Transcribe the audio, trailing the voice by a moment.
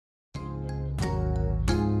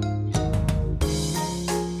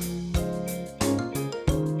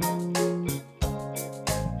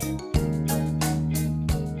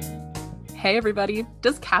Hey everybody,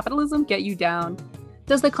 does capitalism get you down?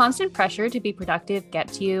 Does the constant pressure to be productive get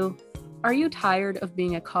to you? Are you tired of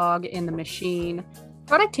being a cog in the machine?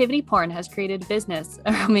 Productivity porn has created a business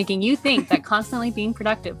around making you think that constantly being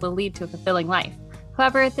productive will lead to a fulfilling life.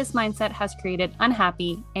 However, this mindset has created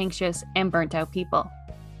unhappy, anxious, and burnt out people.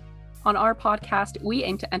 On our podcast, we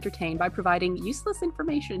aim to entertain by providing useless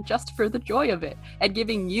information just for the joy of it and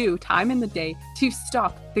giving you time in the day to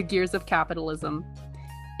stop the gears of capitalism.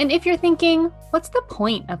 And if you're thinking, what's the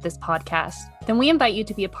point of this podcast? Then we invite you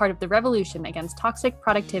to be a part of the revolution against toxic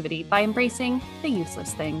productivity by embracing the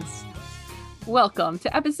useless things. Welcome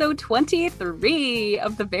to episode 23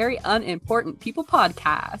 of the Very Unimportant People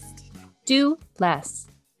podcast. Do less.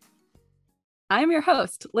 I'm your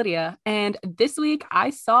host, Lydia, and this week I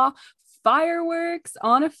saw fireworks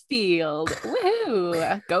on a field.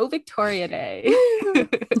 Woohoo! Go Victoria Day.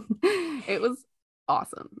 It was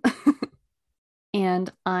awesome.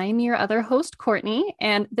 And I'm your other host, Courtney,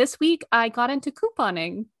 and this week I got into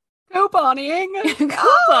couponing. Couponing? Couponing.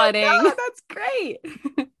 Oh God, that's great.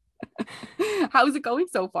 How's it going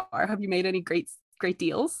so far? Have you made any great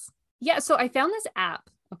deals? Yeah, so I found this app,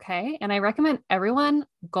 okay? And I recommend everyone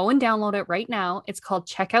go and download it right now. It's called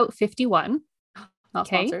Checkout 51. Not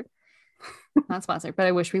sponsored. Not sponsored, but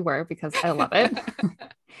I wish we were because I love it.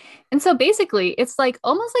 And so basically, it's like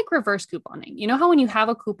almost like reverse couponing. You know how when you have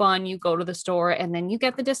a coupon, you go to the store and then you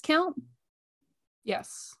get the discount?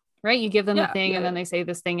 Yes. Right? You give them the thing and then they say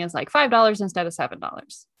this thing is like $5 instead of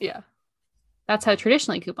 $7. Yeah. That's how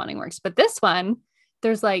traditionally couponing works. But this one,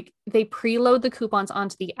 there's like, they preload the coupons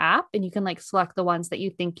onto the app and you can like select the ones that you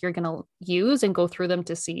think you're going to use and go through them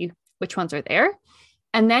to see which ones are there.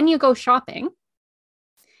 And then you go shopping.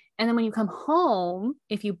 And then when you come home,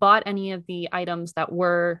 if you bought any of the items that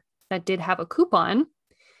did have a coupon,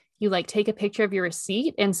 you like take a picture of your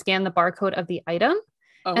receipt and scan the barcode of the item.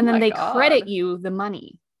 And then they credit you the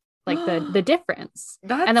money, like the difference.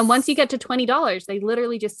 And then once you get to $20, they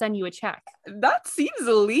literally just send you a check. That seems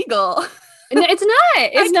illegal. No, it's not.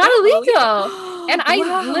 It's not illegal. And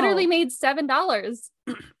I literally made $7.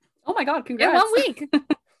 Oh my God, congrats. In 1 week.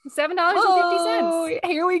 $7.50.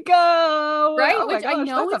 Here we go. Right? Oh Which gosh, I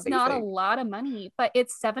know that's it's not a amazing. lot of money, but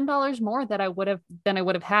it's $7 more than I would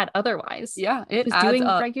have had otherwise. Yeah, it just adds doing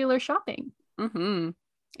up. regular shopping. Mm-hmm.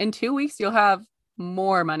 In 2 weeks, you'll have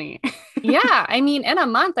more money. Yeah, I mean, in a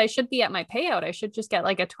month, I should be at my payout. I should just get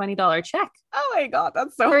like a $20 check. Oh my God,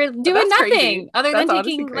 that's so for doing nothing crazy. other That's than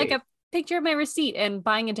honestly taking great. like a picture of my receipt and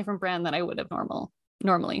buying a different brand than I would have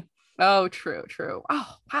normally. Oh, true.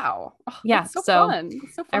 Oh, wow. Oh, Yeah, that's so so fun.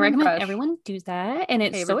 It's so fun I and recommend fresh. everyone do that. And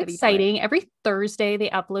it's Hey, so everybody do it. exciting. Every Thursday they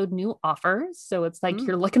upload new offers. So it's like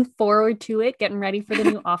you're looking forward to it, getting ready for the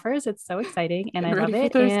new offers. It's so exciting. And I love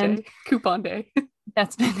it. And Coupon day.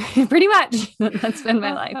 that's been pretty much, that's been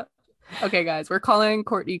my life. Okay, guys, we're calling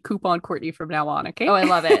Courtney Coupon Courtney from now on, okay? Oh, I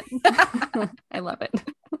love it. I love it.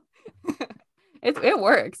 It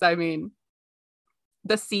works. I mean,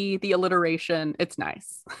 the alliteration, it's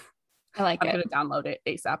nice. I like I'm it. going to download it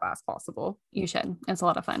ASAP as possible. You should. It's a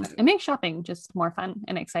lot of fun. It makes shopping just more fun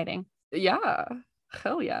and exciting. Yeah.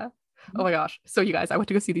 Hell yeah. Oh my gosh. So you guys, I went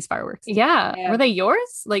to go see these fireworks. Yeah. And were they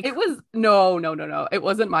yours? Like it was no. It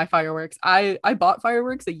wasn't my fireworks. I bought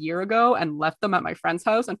fireworks a year ago and left them at my friend's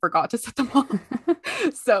house and forgot to set them off.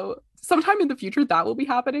 So sometime in the future that will be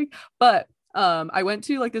happening. But I went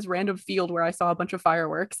to like this random field where I saw a bunch of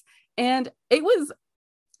fireworks, and it was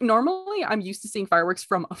normally I'm used to seeing fireworks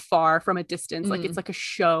from afar, from a distance. Like it's like a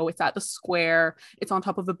show. It's at the square. It's on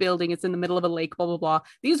top of a building. It's in the middle of a lake, blah, blah, blah.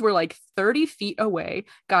 These were like 30 feet away.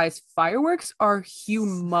 Guys, fireworks are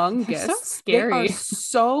humongous. They're so scary. They are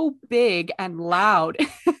so big and loud.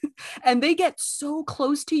 And they get so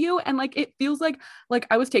close to you. And like, it feels like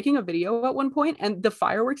I was taking a video at one point and the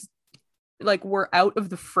fireworks like were out of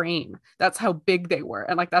the frame. That's how big they were,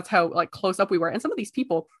 and like that's how like close up we were. And some of these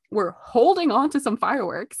people were holding on to some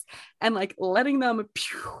fireworks and like letting them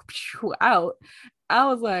pew, pew out. I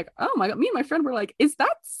was like, oh my God. Me and my friend were like, is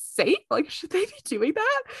that safe? Like, should they be doing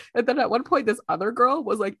that? And then at one point this other girl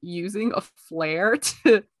was like using a flare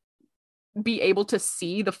to be able to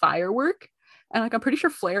see the firework. And like, I'm pretty sure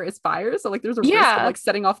flare is fire. So like, there's a risk of like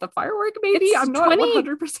setting off the firework. Maybe it's I'm not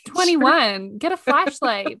 100% 21. Sure. Get a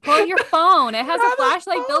flashlight. Pull out your phone. It has a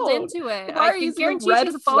flashlight built into it. Why I can guarantee you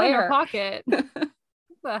has a phone in her pocket. What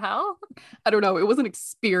the hell? I don't know. It was an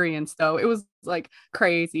experience though. It was like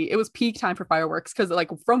crazy. It was peak time for fireworks because like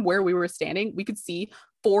from where we were standing, we could see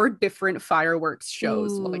 4 different fireworks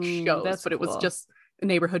shows. Ooh, but cool. It was just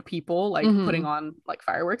neighborhood people like putting on like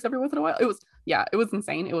fireworks every once in a while. It was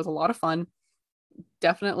insane. It was a lot of fun.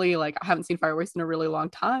 Definitely like I haven't seen fireworks in a really long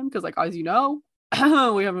time because like as you know,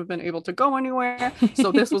 we haven't been able to go anywhere.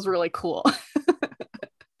 So this was really cool.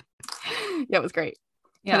 Yeah, it was great.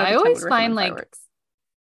 Yeah, I always find like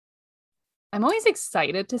I'm always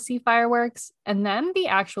excited to see fireworks. And then the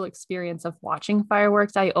actual experience of watching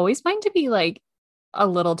fireworks, I always find to be like a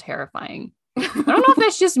little terrifying. I don't know if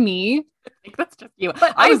that's just me. I think that's just you.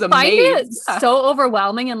 But I was find it so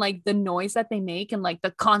overwhelming, and like the noise that they make and like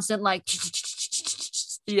the constant like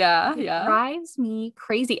yeah drives me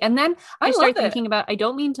crazy. And then I start thinking about, I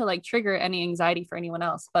don't mean to like trigger any anxiety for anyone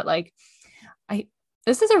else, but like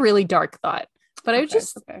this is a really dark thought, but I would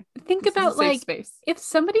just think about like if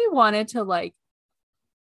somebody wanted to like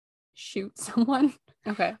shoot someone,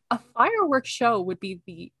 a fireworks show would be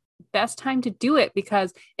the best time to do it,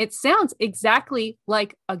 because it sounds exactly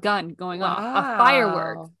like a gun going off, a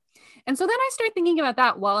firework. And so then I start thinking about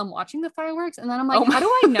that while I'm watching the fireworks, and then I'm like, how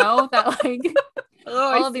do I know that like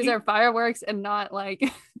all of these are fireworks and not like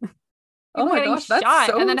oh my gosh, that's shot?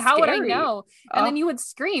 so and then how scary. would I know? And then you would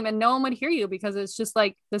scream and no one would hear you because it's just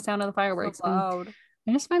like the sound of the fireworks. So loud.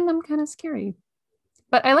 I just find them kind of scary,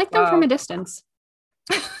 but I like them from a distance.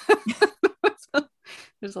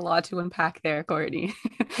 There's a lot to unpack there, Courtney.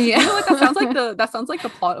 Yeah, you know what? That sounds like the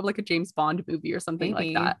plot of like a James Bond movie or something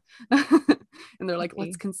like that. And they're like,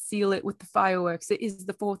 let's conceal it with the fireworks. It is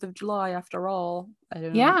the 4th of July after all. I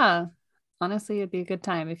don't know. Yeah, honestly, it'd be a good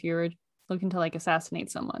time if you were looking to like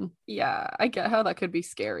assassinate someone. Yeah, I get how that could be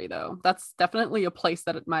scary though. That's definitely a place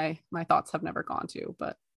that my thoughts have never gone to,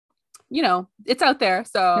 but you know, it's out there.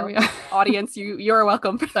 So audience, you're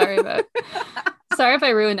welcome. Sorry if I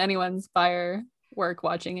ruined anyone's firework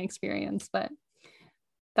watching experience, but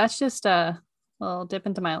that's just a little dip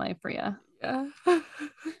into my life for you. Yeah.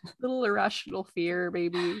 Little irrational fear,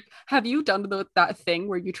 baby. Have you done that thing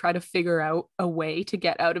where you try to figure out a way to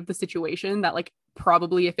get out of the situation that like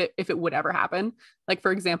probably if it would ever happen? Like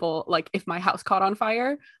for example, like if my house caught on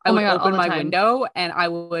fire, I would open my window and I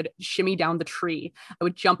would shimmy down the tree. I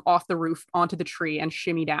would jump off the roof onto the tree and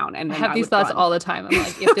shimmy down. And then I have these thoughts all the time. I'm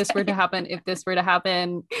like, if this were to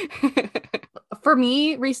happen, For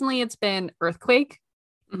me recently, it's been earthquake.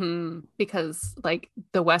 Mm-hmm. Because like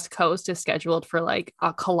the West Coast is scheduled for like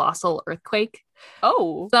a colossal earthquake.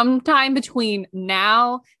 Oh, sometime between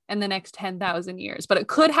now and the next 10,000 years, but it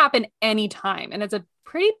could happen anytime, and it's a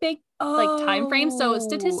pretty big like time frame. So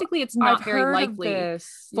statistically, it's not very likely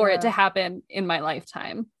for it to happen in my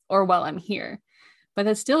lifetime or while I'm here. But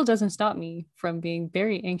that still doesn't stop me from being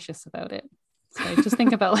very anxious about it. So I just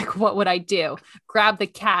think about like, what would I do? Grab the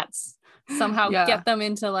cats, somehow get them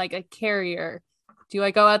into like a carrier. Do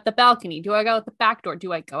I go out the balcony? Do I go out the back door?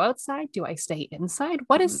 Do I go outside? Do I stay inside?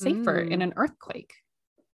 What is safer in an earthquake?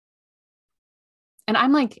 And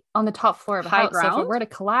I'm like on the top floor of a house. So if it were to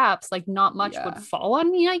collapse, like not much would fall on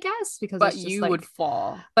me, I guess, because but you would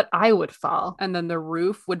fall. But I would fall. And then the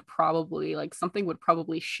roof would probably like something would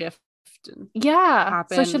probably shift. And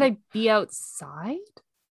happen. So should I be outside?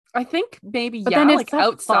 I think maybe but then like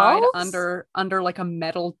outside under like a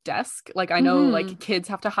metal desk. Like I know like kids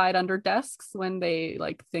have to hide under desks when they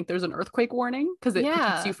like think there's an earthquake warning, because it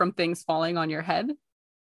keeps you from things falling on your head.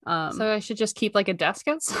 So I should just keep like a desk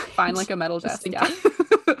outside. Find like a metal desk. Yeah.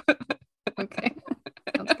 Okay.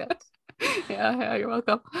 Sounds good. Yeah, you're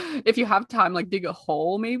welcome. If you have time, like dig a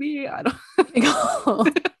hole, maybe. I don't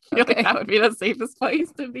I feel like that would be the safest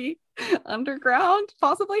place to be underground,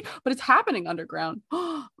 possibly, but it's happening underground.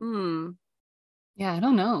 Yeah, I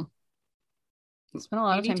don't know. Spent a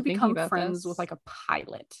lot of time thinking about friends with like a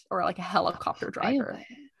pilot or like a helicopter driver.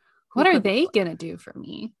 What are they gonna do for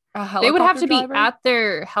me? They would have to be at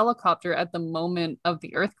their helicopter at the moment of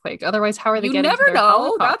the earthquake. Otherwise, how are they getting to their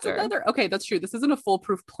helicopter? That's another. Okay, that's true. This isn't a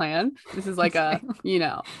foolproof plan. This is like a,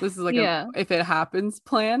 this is like a if it happens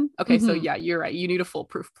plan. Okay, so yeah, you're right. You need a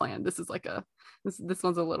foolproof plan. This is like this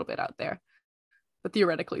one's a little bit out there. But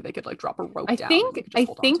theoretically, they could like drop a rope down. I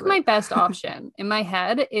think my best option in my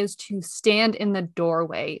head is to stand in the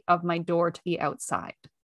doorway of my door to the outside.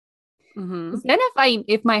 Then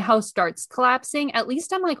if my house starts collapsing, at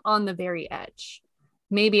least I'm like on the very edge.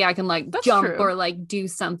 Maybe I can like jump or like do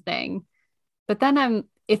something. But then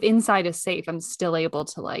if inside is safe, I'm still able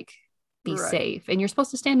to like be safe. And you're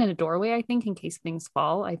supposed to stand in a doorway, I think, in case things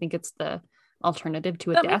fall. I think it's the alternative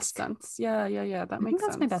to a desk. Makes sense. Yeah. That makes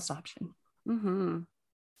sense. That's my best option.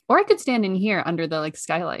 Or I could stand in here under the like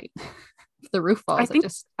skylight. If the roof falls,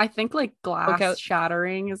 I think like glass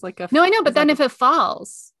shattering is like no, I know, but then if it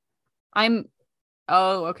falls,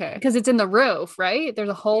 okay, because it's in the roof, right? There's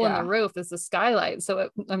a hole in the roof. There's a skylight, so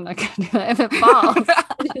I'm not gonna do that if it falls.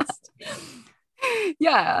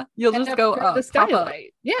 You'll just go up the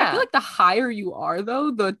skylight. I feel like the higher you are, though,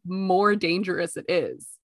 the more dangerous it is.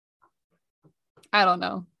 I don't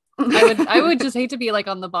know. I would just hate to be like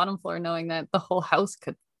on the bottom floor knowing that the whole house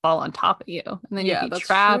could fall on top of you and then you'd be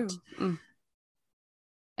trapped.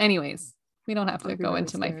 Anyways, we don't have to go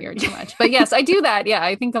into my fear too much. But yes, I do that. Yeah,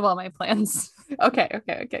 I think of all my plans. Okay,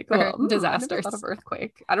 cool. Disasters. I never thought of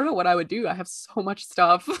earthquake. I don't know what I would do. I have so much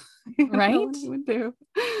stuff. Right? What I would do.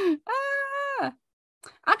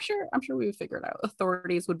 I'm sure we would figure it out.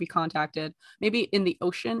 Authorities would be contacted. Maybe in the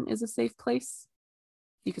ocean is a safe place.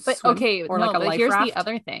 You could swim, or like a life here's raft. the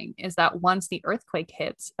other thing is that once the earthquake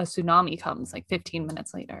hits, a tsunami comes like 15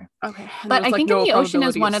 minutes later. Okay. But I think in the ocean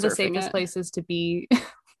is one of the safest places to be.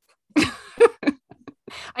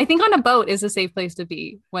 I think on a boat is a safe place to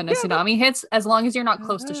be when a tsunami hits, as long as you're not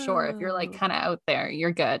close to shore. If you're like kind of out there,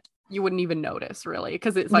 you're good. You wouldn't even notice really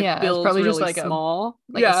because it's like it's probably really just like small,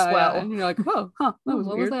 a swell. And you're like, whoa, huh? That was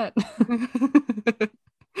weird. Was that?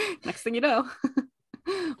 Next thing you know,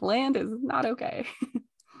 land is not okay.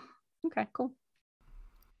 Okay, cool.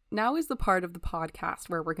 Now is the part of the podcast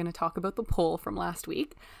where we're going to talk about the poll from last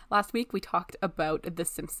week. Last week, we talked about The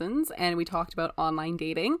Simpsons and we talked about online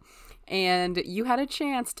dating. And you had a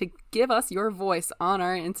chance to give us your voice on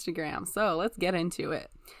our Instagram. So let's get into it.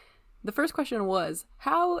 The first question was,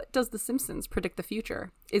 how does The Simpsons predict the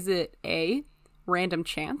future? Is it A, random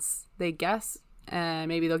chance? They guess and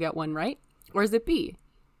maybe they'll get one right. Or is it B,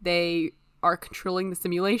 they are controlling the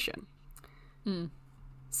simulation?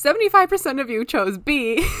 75% of you chose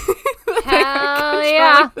B. Hell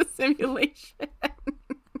yeah. The simulation.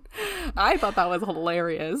 I thought that was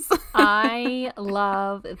hilarious. I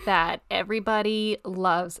love that. Everybody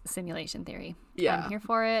loves simulation theory. Yeah. I'm here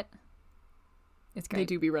for it. It's great. They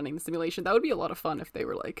do be running the simulation. That would be a lot of fun if they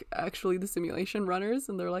were like actually the simulation runners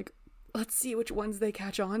and they're like, let's see which ones they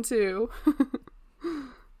catch on to.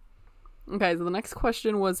 Okay, so the next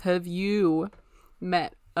question was, have you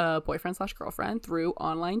met a boyfriend/girlfriend through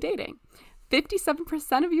online dating?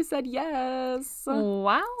 57% of you said yes.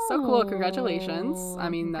 Wow. So cool. Congratulations. I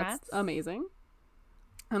mean, Congrats. That's amazing.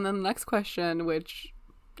 And then the next question, which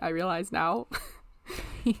I realize now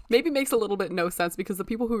maybe makes a little bit no sense because the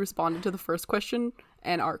people who responded to the first question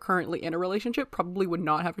and are currently in a relationship probably would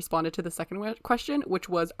not have responded to the second question, which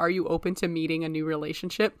was, are you open to meeting a new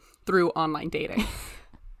relationship through online dating?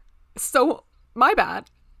 So my bad.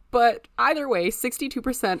 But either way,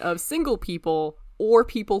 62% of single people or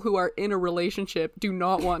people who are in a relationship do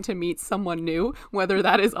not want to meet someone new, whether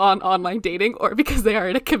that is on online dating or because they are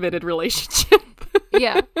in a committed relationship.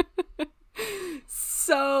 Yeah.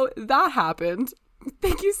 So that happened.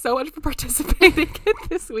 Thank you so much for participating in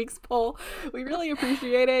this week's poll. We really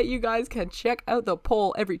appreciate it. You guys can check out the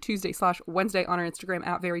poll every Tuesday/Wednesday on our Instagram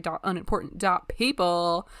at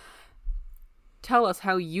very.unimportant.people. Tell us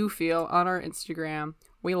how you feel on our Instagram.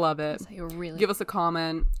 We love it. Give us a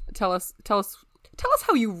comment. Tell us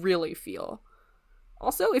how you really feel.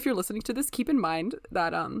 Also, if you're listening to this, keep in mind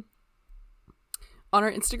that on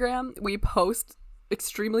our Instagram we post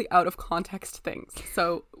extremely out of context things.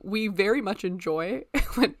 So we very much enjoy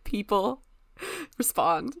when people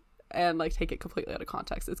respond and like take it completely out of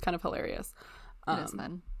context. It's kind of hilarious. It's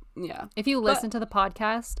fun. Yeah. If you listen to the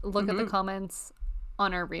podcast, look at the comments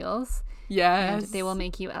on our reels. Yes. And they will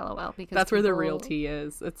make you LOL because that's where the real tea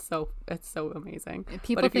is. It's so amazing.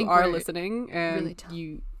 People but if think you are listening and really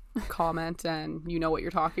you comment and you know what you're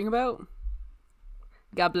talking about,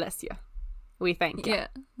 God bless you. We thank you. Yeah.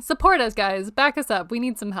 Support us, guys. Back us up. We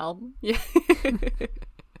need some help. Yeah.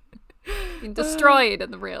 Destroyed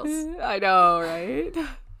in the reels. I know, right?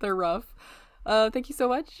 They're rough. Thank you so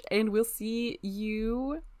much, and we'll see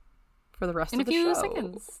you for the rest of the show. In a few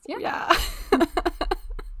seconds. Yeah.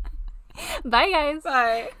 Bye, guys.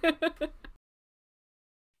 Bye.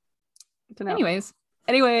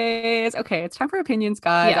 Anyways, okay, it's time for opinions,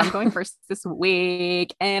 guys. Yeah. I'm going first this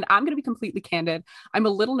week, and I'm going to be completely candid. I'm a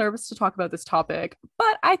little nervous to talk about this topic,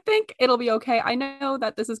 but I think it'll be okay. I know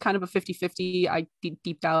that this is kind of a 50-50. I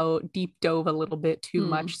deep dove a little bit too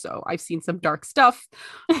much, so I've seen some dark stuff,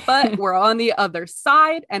 but we're on the other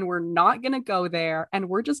side, and we're not going to go there, and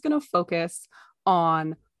we're just going to focus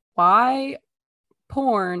on why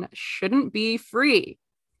porn shouldn't be free.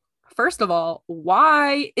 First of all,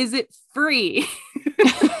 why is it free?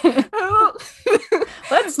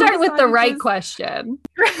 Let's start with the right question.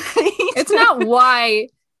 Right? It's not why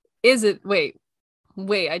is it wait,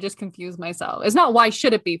 I just confused myself. It's not why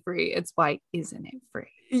should it be free, it's why isn't it free?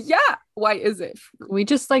 Yeah, why is it free? We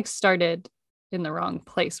just like started in the wrong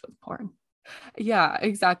place with porn. Yeah,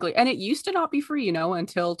 exactly. And it used to not be free,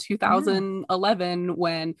 until 2011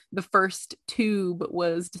 when the first tube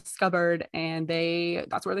was discovered, and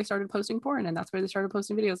that's where they started posting porn, and that's where they started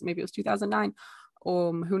posting videos. Maybe it was 2009.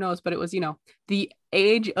 Who knows? But it was, the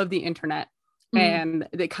age of the internet. and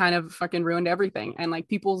they kind of fucking ruined everything. And like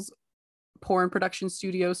people's porn production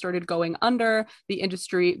studios started going under, the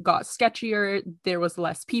industry got sketchier, there was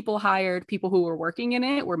less people hired, people who were working in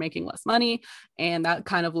it were making less money, and that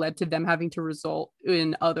kind of led to them having to result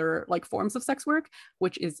in other like forms of sex work,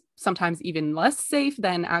 which is sometimes even less safe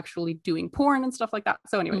than actually doing porn and stuff like that.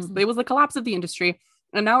 So anyways, it was the collapse of the industry.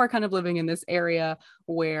 And now we're kind of living in this area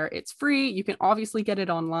where it's free. You can obviously get it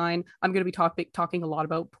online. I'm going to be talking a lot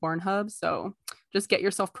about Pornhub. So just get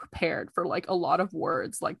yourself prepared for like a lot of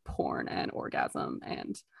words like porn and orgasm.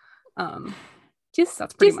 And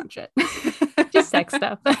that's pretty much it. Just sex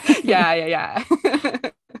stuff. Yeah.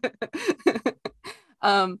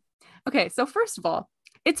 Okay, so first of all,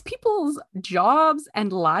 it's people's jobs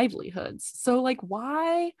and livelihoods. So like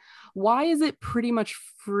why is it pretty much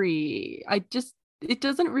free? It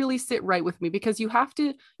doesn't really sit right with me, because you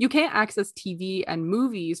can't access TV and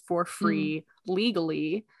movies for free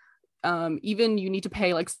legally. Even you need to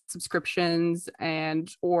pay like subscriptions,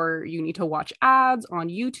 or you need to watch ads on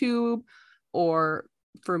YouTube, or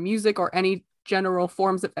for music or any general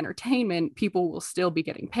forms of entertainment, people will still be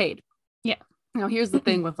getting paid. Yeah. Now here's the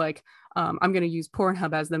thing with like, I'm going to use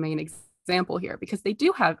Pornhub as the main example here, because they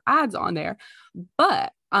do have ads on there,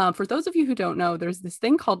 but for those of you who don't know, there's this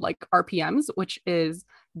thing called like RPMs, which is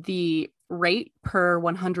the rate per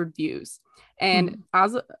 100 views. And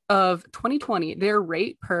as of 2020,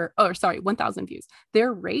 1,000 views.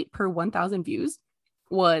 Their rate per 1,000 views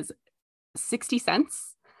was 60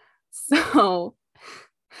 cents. So,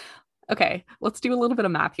 okay, let's do a little bit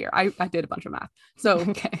of math here. I did a bunch of math. So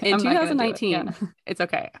in 2019, it's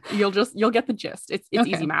okay. You'll get the gist. It's okay.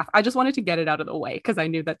 Easy math. I just wanted to get it out of the way because I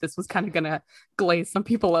knew that this was kind of gonna glaze some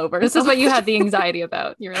people over. This is what you had the anxiety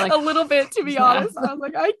about. You're like a little bit, to be honest. I was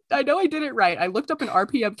like, I know I did it right. I looked up an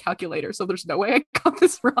RPM calculator, so there's no way I got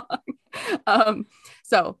this wrong.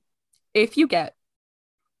 So if you get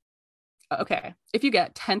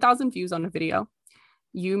 10,000 views on a video,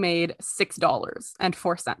 you made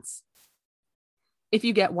 $6.04. If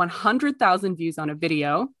you get 100,000 views on a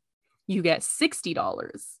video, you get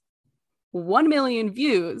 $60. 1 million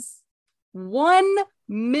views. 1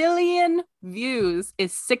 million views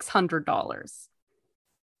is $600.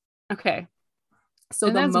 Okay. So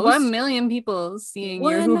that's 1 million people seeing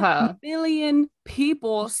your hoo-ha. 1 million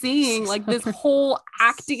people seeing like this whole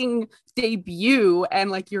acting debut, and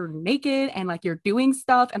like you're naked and like you're doing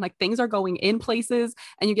stuff and like things are going in places,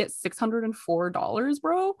 and you get $604,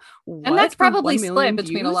 bro. What? And that's probably split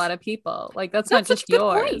between a lot of people. Like that's not just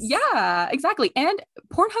yours. Point. Yeah, exactly. And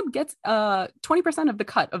Pornhub gets 20% of the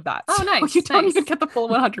cut of that. Oh, nice. So you don't even get the full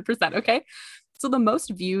 100%. Okay. So the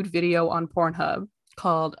most viewed video on Pornhub,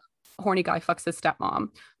 called Horny Guy Fucks His Stepmom,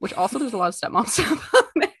 which also there's a lot of stepmom stuff on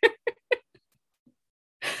there,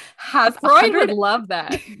 has Freud would love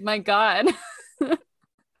that. My God. It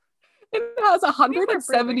has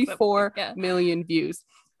 174 million views.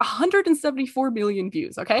 174 million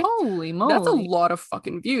views. Okay. Holy moly. That's a lot of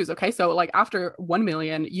fucking views. Okay. So like after 1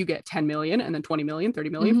 million, you get 10 million, and then 20 million, 30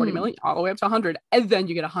 million, 40 million, all the way up to 100. And then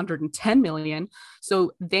you get 110 million.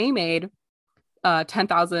 So they made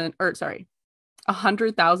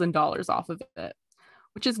 $100,000 off of it,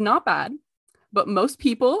 which is not bad, but most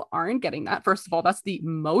people aren't getting that. First of all, that's the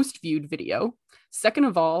most viewed video. Second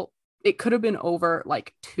of all, it could have been over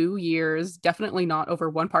like 2 years, definitely not over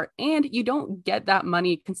one part. And you don't get that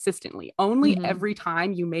money consistently, only every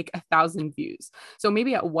time you make 1,000 views. So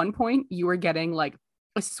maybe at one point you were getting like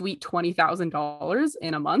a sweet $20,000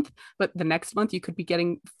 in a month, but the next month you could be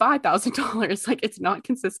getting $5,000. Like it's not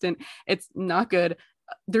consistent. It's not good.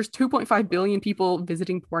 There's 2.5 billion people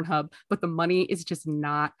visiting Pornhub, but the money is just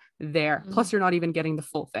not there. Plus, you're not even getting the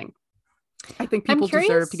full thing. I think people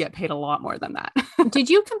deserve to get paid a lot more than that. Did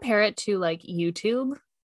you compare it to like YouTube?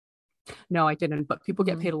 No, I didn't, but people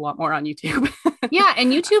get paid a lot more on YouTube. Yeah,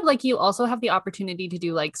 and YouTube, like you also have the opportunity to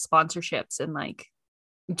do like sponsorships and like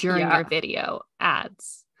during your video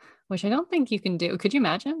ads, which I don't think you can do. Could you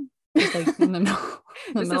imagine? Just like in the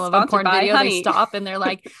middle of a porn video, Honey. They stop and they're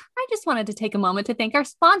like, I just wanted to take a moment to thank our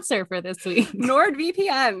sponsor for this week.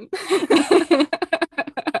 NordVPN.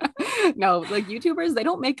 No, like YouTubers, they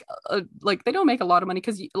don't make a lot of money,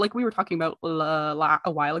 because like we were talking about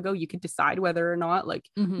a while ago, you could decide whether or not like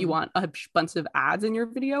you want a bunch of ads in your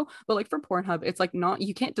video. But like for Pornhub, it's like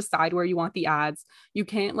you can't decide where you want the ads. You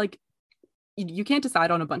can't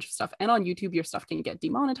decide on a bunch of stuff, and on YouTube your stuff can get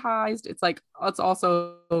demonetized. It's like, it's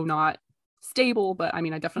also not stable, but I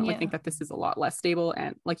mean I definitely think that this is a lot less stable.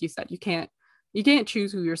 And like you said, you can't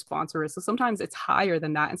choose who your sponsor is, so sometimes it's higher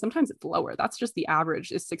than that and sometimes it's lower. That's just the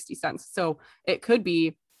average is 60 cents, so it could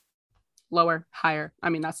be lower, higher. I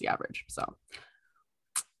mean that's the average, so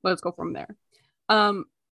let's go from there.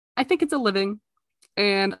 I think it's a living,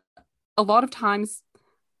 and a lot of times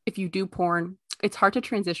if you do porn, it's hard to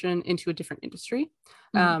transition into a different industry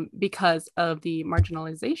because of the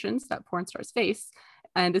marginalizations that porn stars face.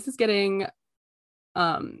 And this is getting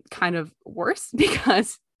kind of worse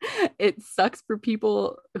because it sucks for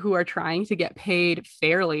people who are trying to get paid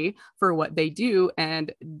fairly for what they do.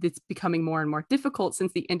 And it's becoming more and more difficult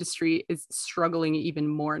since the industry is struggling even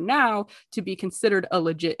more now to be considered a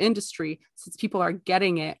legit industry, since people are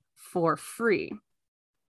getting it for free.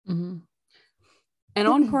 Mm-hmm. And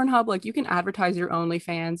on Pornhub, like, you can advertise your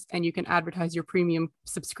OnlyFans and you can advertise your premium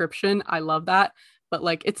subscription. I love that. But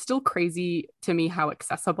like, it's still crazy to me how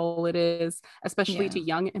accessible it is, especially to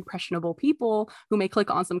young, impressionable people who may click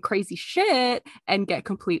on some crazy shit and get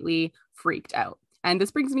completely freaked out. And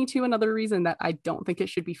this brings me to another reason that I don't think it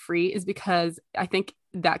should be free, is because I think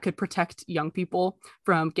that could protect young people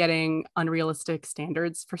from getting unrealistic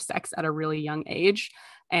standards for sex at a really young age.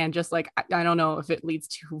 And just like, I don't know if it leads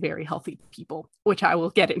to very healthy people, which I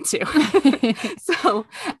will get into. So,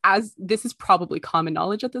 as this is probably common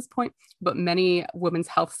knowledge at this point, but many women's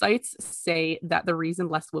health sites say that the reason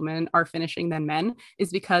less women are finishing than men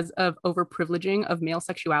is because of overprivileging of male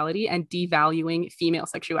sexuality and devaluing female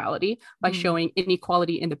sexuality by showing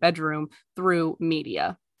inequality in the bedroom through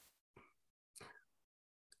media.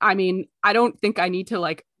 I mean, I don't think I need to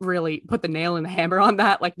like really put the nail in the hammer on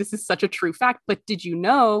that. Like, this is such a true fact. But did you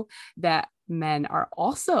know that men are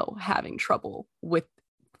also having trouble with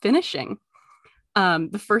finishing?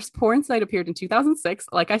 The first porn site appeared in 2006,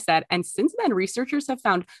 like I said, and since then, researchers have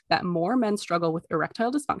found that more men struggle with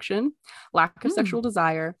erectile dysfunction, lack of sexual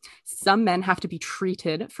desire. Some men have to be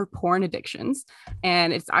treated for porn addictions,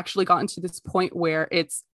 and it's actually gotten to this point where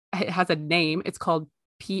it has a name. It's called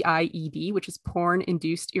PIED, which is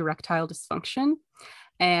porn-induced erectile dysfunction.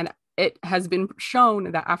 And it has been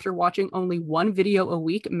shown that after watching only one video a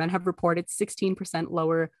week, men have reported 16%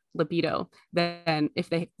 lower libido than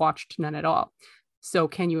if they watched none at all. So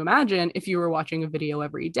can you imagine if you were watching a video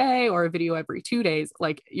every day or a video every 2 days,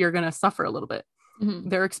 like, you're going to suffer a little bit.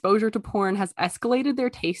 Their exposure to porn has escalated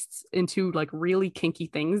their tastes into like really kinky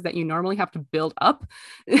things that you normally have to build up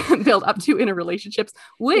to in a relationships,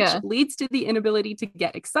 which leads to the inability to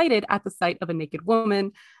get excited at the sight of a naked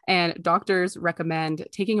woman. And doctors recommend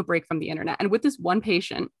taking a break from the internet. And with this one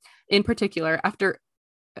patient in particular, after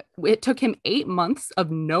it took him 8 months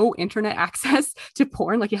of no internet access to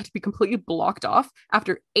porn, like he had to be completely blocked off.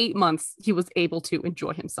 After 8 months, he was able to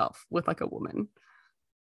enjoy himself with like a woman.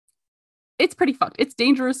 It's pretty fucked. It's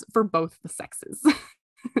dangerous for both the sexes.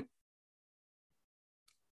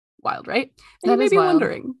 Wild, right? And you may be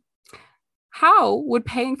wondering, how would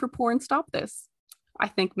paying for porn stop this? I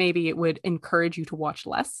think maybe it would encourage you to watch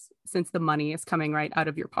less, since the money is coming right out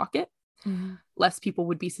of your pocket. Less people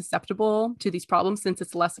would be susceptible to these problems since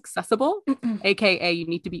it's less accessible, aka you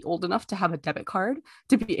need to be old enough to have a debit card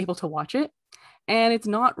to be able to watch it. And it's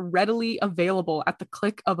not readily available at the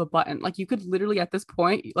click of a button. Like, you could literally at this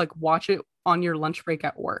point like watch it on your lunch break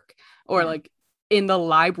at work, or like in the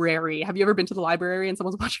library. Have you ever been to the library and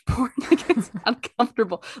someone's watching porn? Like, it's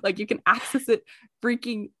uncomfortable. Like, you can access it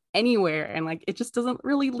freaking anywhere, and like, it just doesn't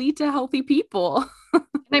really lead to healthy people.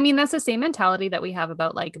 I mean, that's the same mentality that we have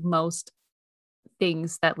about like most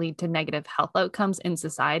things that lead to negative health outcomes in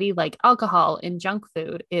society, like alcohol and junk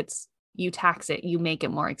food. It's, you tax it, you make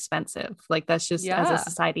it more expensive. Like, that's just as a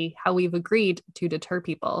society how we've agreed to deter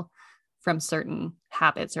people from certain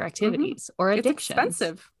habits or activities or addictions. It's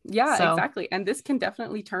expensive. Yeah, exactly. And this can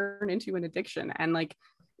definitely turn into an addiction. And like,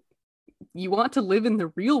 you want to live in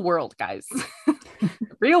the real world, guys.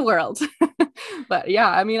 Real world. But yeah,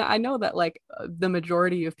 I mean, I know that like the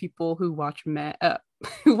majority of people who watch men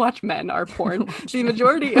are porn. The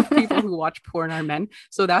majority of people who watch porn are men.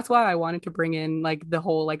 So that's why I wanted to bring in like the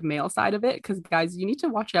whole like male side of it, because guys, you need to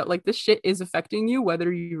watch out. Like, this shit is affecting you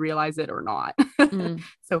whether you realize it or not.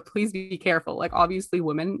 So please be careful. Like, obviously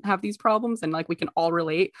women have these problems, and like we can all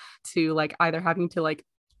relate to like either having to like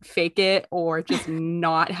fake it or just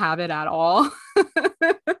not have it at all.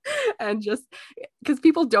 And just because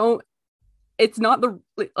people don't, it's not the,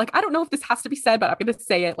 like, I don't know if this has to be said, but I'm gonna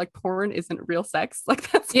say it, like, porn isn't real sex. Like,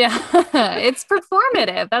 that's it's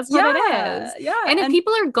performative. That's what it is. Yeah. And if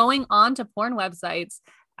people are going on to porn websites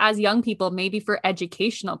as young people, maybe for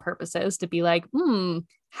educational purposes, to be like,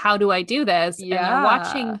 how do I do this? And they're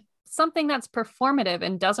watching something that's performative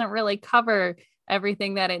and doesn't really cover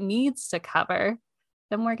everything that it needs to cover,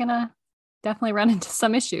 then we're gonna definitely run into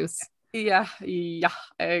some issues. Yeah,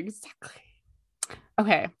 exactly.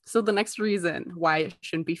 Okay, so the next reason why it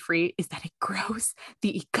shouldn't be free is that it grows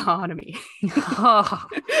the economy.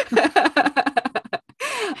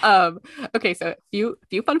 um okay, so few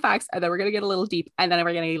fun facts, and then we're gonna get a little deep, and then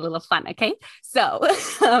we're gonna get a little fun. Okay, so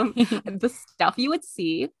the stuff you would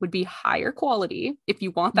see would be higher quality. If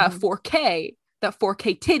you want that 4K, that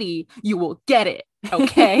 4K titty, you will get it.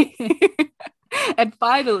 Okay. And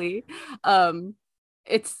finally,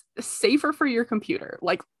 it's safer for your computer.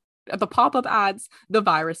 Like the pop-up ads, the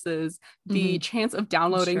viruses, the chance of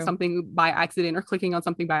downloading something by accident or clicking on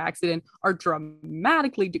something by accident are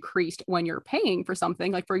dramatically decreased when you're paying for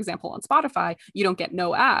something. Like, for example, on Spotify, you don't get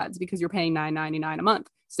no ads because you're paying $9.99 a month.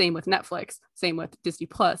 Same with Netflix, same with Disney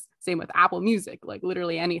Plus, same with Apple Music, like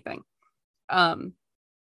literally anything. And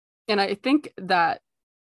I think that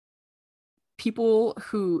people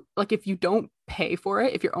who, like, if you don't pay for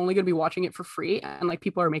it, if you're only going to be watching it for free, and like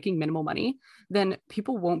people are making minimal money, then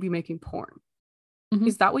people won't be making porn.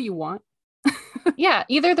 Is that what you want? Yeah,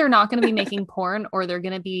 either they're not going to be making porn, or they're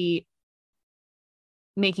going to be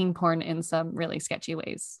making porn in some really sketchy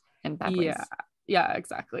ways and bad ways. Yeah,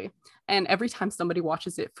 exactly. And every time somebody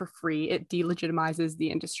watches it for free, it delegitimizes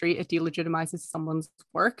the industry, it delegitimizes someone's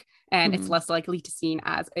work, and it's less likely to seen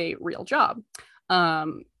as a real job.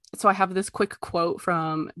 So I have this quick quote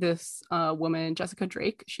from this woman, Jessica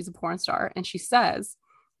Drake. She's a porn star, and she says,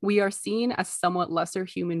 "We are seen as somewhat lesser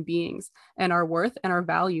human beings, and our worth and our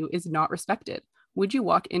value is not respected. Would you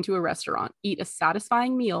walk into a restaurant, eat a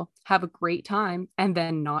satisfying meal, have a great time, and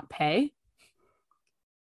then not pay?"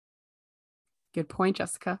 Good point,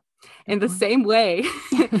 Jessica. In the same way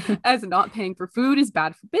as not paying for food is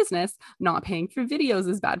bad for business, not paying for videos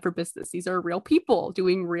is bad for business. These are real people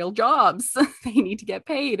doing real jobs. They need to get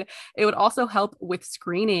paid. It would also help with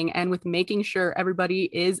screening and with making sure everybody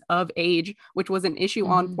is of age, which was an issue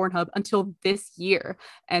on Pornhub until this year.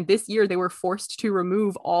 And this year they were forced to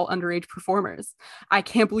remove all underage performers. I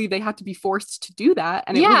can't believe they had to be forced to do that.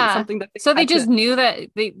 And it wasn't something that they just knew that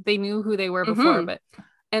they knew who they were before, but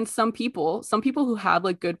and some people who have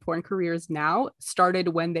like good porn careers now started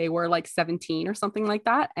when they were like 17 or something like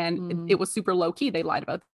that. And it was super low key. They lied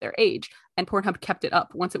about their age, and Pornhub kept it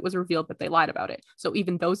up once it was revealed that they lied about it. So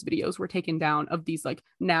even those videos were taken down of these like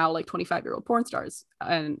now like 25-year-old porn stars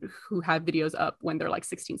and who had videos up when they're like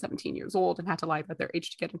 16, 17 years old and had to lie about their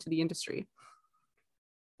age to get into the industry.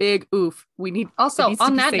 Big oof. We need also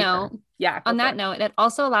on that note. Yeah. On that note, it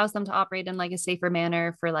also allows them to operate in like a safer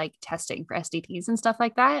manner for like testing for STDs and stuff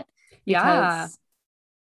like that. Yeah.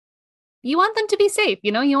 You want them to be safe.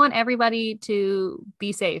 You know, you want everybody to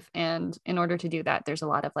be safe. And in order to do that, there's a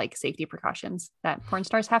lot of like safety precautions that porn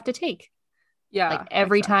stars have to take. Yeah. Like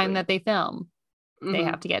every time that they film, they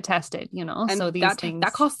have to get tested, you know? And so these things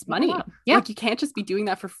that costs money. Yeah. Like you can't just be doing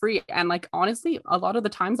that for free. And like, honestly, a lot of the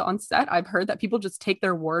times on set, I've heard that people just take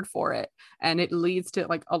their word for it. And it leads to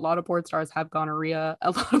like a lot of porn stars have gonorrhea.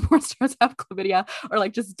 A lot of porn stars have chlamydia, or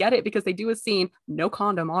like just get it because they do a scene, no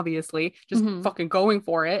condom, obviously, just fucking going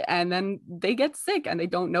for it. And then they get sick and they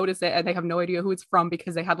don't notice it. And they have no idea who it's from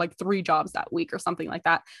because they had like 3 jobs that week or something like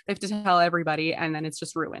that. They have to tell everybody, and then it's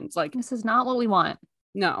just ruined. Like, this is not what we want.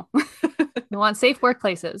 No. We want safe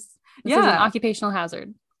workplaces. This is an occupational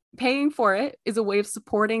hazard. Paying for it is a way of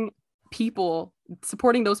supporting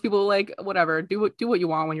those people. Like, whatever, do what you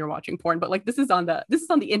want when you're watching porn, but like this is on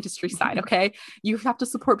the industry side. Okay, you have to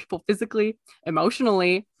support people physically,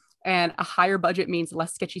 emotionally, and a higher budget means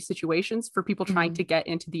less sketchy situations for people trying to get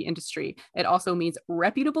into the industry. It also means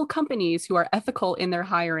reputable companies who are ethical in their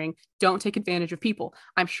hiring don't take advantage of people.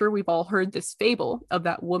 I'm sure we've all heard this fable of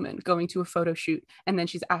that woman going to a photo shoot and then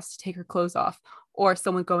she's asked to take her clothes off, or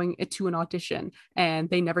someone going to an audition and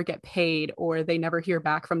they never get paid, or they never hear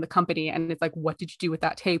back from the company. And it's like, what did you do with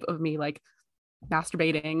that tape of me like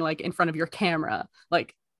masturbating like in front of your camera?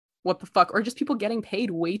 Like, what the fuck? Or just people getting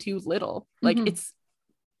paid way too little. Like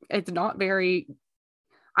it's not very,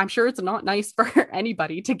 I'm sure it's not nice for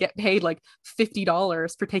anybody to get paid like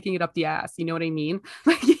 $50 for taking it up the ass. You know what I mean?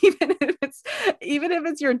 Like even if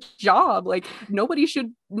it's your job, like nobody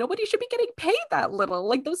should be getting paid that little.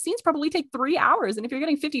 Like those scenes probably take 3 hours. And if you're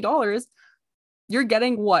getting $50, you're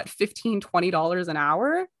getting what, $15-$20 an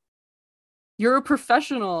hour? You're a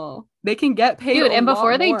professional. They can get paid. Dude, and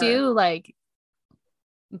before they do like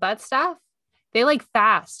butt stuff, they like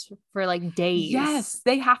fast for like days. Yes,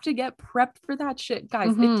 they have to get prepped for that shit,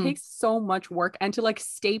 guys. It takes so much work, and to like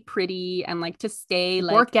stay pretty and like to stay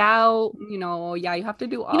like work out. You know, yeah, you have to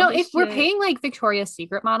do all. You know, if we're paying like Victoria's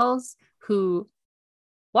Secret models who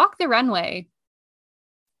walk the runway,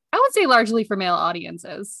 I would say largely for male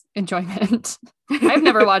audiences enjoyment. I've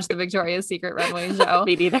never watched the Victoria's Secret runway show.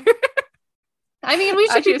 Me neither. I mean, we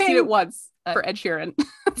should actually have seen it once for Ed Sheeran.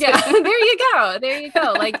 Yeah, there you go. There you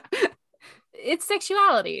go. Like. It's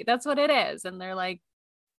sexuality. That's what it is. And they're like,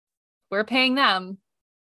 we're paying them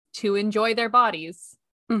to enjoy their bodies.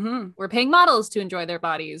 We're paying models to enjoy their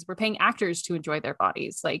bodies. We're paying actors to enjoy their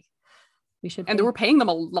bodies. Like, we should And we're paying them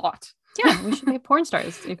a lot. Yeah, we should pay porn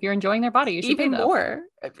stars. If you're enjoying their body, you should even pay them more.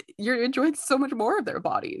 You're enjoying so much more of their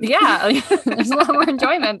bodies. Yeah, there's a lot more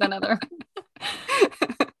enjoyment than other.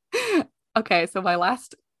 Okay, so my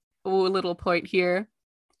last little point here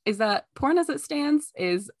is that porn as it stands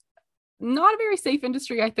is not a very safe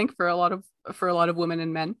industry, I think, for a lot of women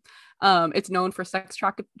and men. It's known for sex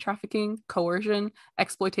trafficking, coercion,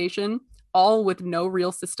 exploitation, all with no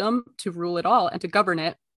real system to rule it all and to govern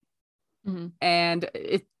it. And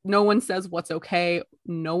no one says what's okay.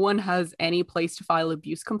 No one has any place to file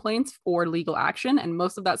abuse complaints or legal action, and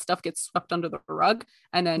most of that stuff gets swept under the rug,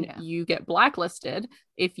 and then you get blacklisted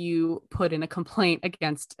if you put in a complaint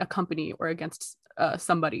against a company or against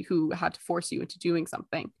somebody who had to force you into doing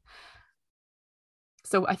something.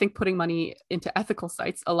 So I think putting money into ethical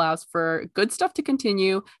sites allows for good stuff to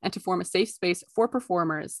continue and to form a safe space for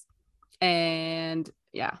performers, and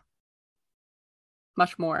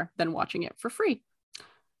much more than watching it for free.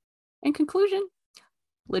 In conclusion,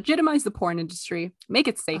 legitimize the porn industry, make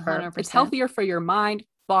it safer. 100%. It's healthier for your mind,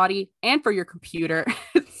 body, and for your computer.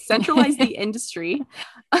 Centralize the industry.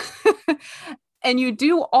 And you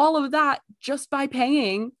do all of that just by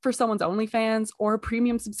paying for someone's OnlyFans or a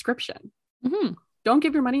premium subscription. Don't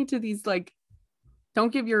give your money to these, like,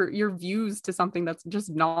 don't give your views to something that's just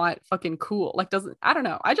not fucking cool. Like, I don't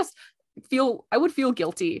know. I would feel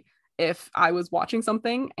guilty if I was watching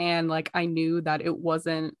something and like I knew that it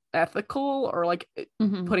wasn't ethical, or like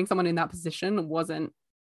putting someone in that position wasn't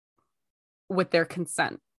with their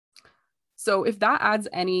consent. So if that adds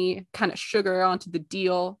any kind of sugar onto the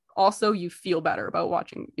deal, also you feel better about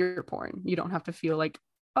watching your porn. You don't have to feel like,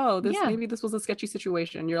 oh, maybe this was a sketchy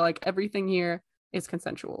situation. You're like, everything here is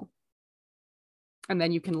consensual. And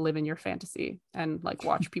then you can live in your fantasy and like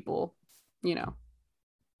watch people,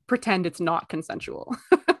 pretend it's not consensual.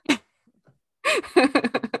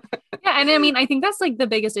 Yeah, and I mean, I think that's like the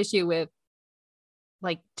biggest issue with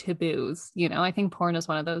like taboos. I think porn is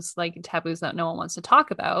one of those like taboos that no one wants to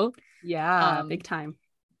talk about. Yeah, big time.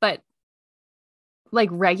 But like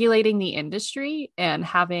regulating the industry and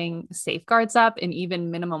having safeguards up and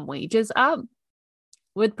even minimum wages up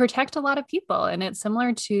would protect a lot of people. And it's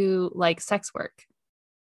similar to like sex work.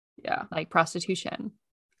 Yeah, like prostitution.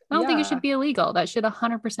 I don't think it should be illegal. That should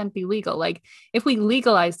 100% be legal. Like, if we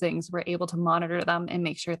legalize things, we're able to monitor them and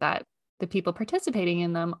make sure that the people participating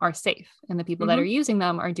in them are safe, and the people that are using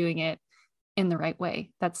them are doing it in the right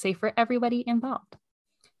way. That's safe for everybody involved.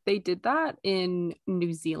 They did that in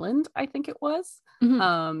New Zealand, I think it was.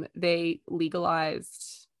 They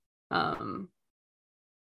legalized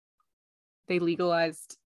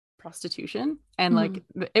prostitution, and like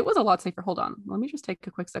it was a lot safer. Hold on, let me just take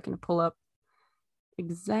a quick second to pull up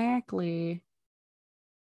exactly.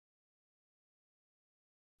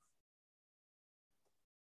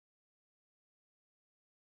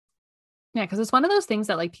 Yeah, because it's one of those things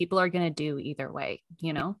that like people are going to do either way,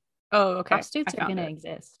 Oh, okay. Prostitutes are going to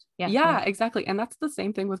exist. Yeah, exactly. And that's the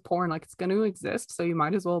same thing with porn. Like, it's going to exist, so you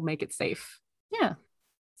might as well make it safe. Yeah.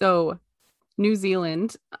 So New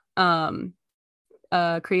Zealand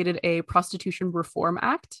created a Prostitution Reform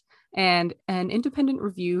Act, and an independent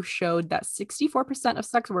review showed that 64% of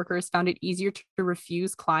sex workers found it easier to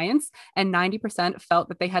refuse clients, and 90% felt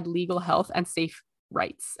that they had legal health and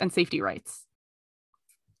safety rights.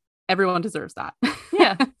 Everyone deserves that.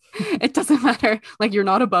 Yeah. It doesn't matter. Like, you're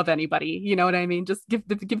not above anybody. You know what I mean? Just give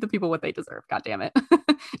the people what they deserve. God damn it.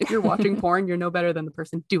 If you're watching porn, you're no better than the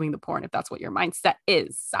person doing the porn, if that's what your mindset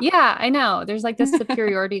is. Yeah, I know. There's like this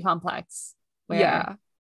superiority complex where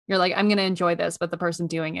you're like, I'm going to enjoy this, but the person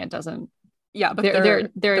doing it doesn't. Yeah, but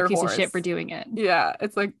they're a piece whores. of shit for doing it. Yeah,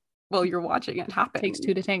 it's like, well, you're watching it happen. Takes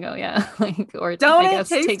two to tango, yeah. Like, or don't I guess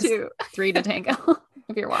takes two. 3 to tango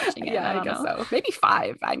if you're watching it. Yeah, I guess know. so. Maybe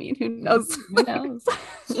 5. I mean, who knows? Who knows?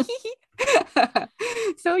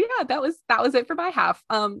 So yeah, that was it for my half.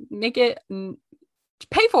 Make it,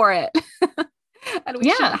 pay for it. And we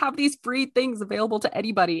should have these free things available to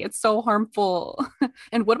anybody. It's so harmful.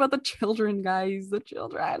 And what about the children, guys? The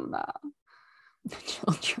children. The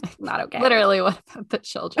children. Not okay. Literally, what about the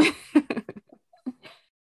children?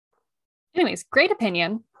 Anyways, great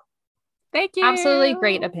opinion. Thank you. Absolutely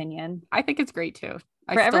great opinion. I think it's great too.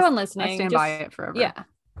 For everyone listening, I stand by it forever. Yeah.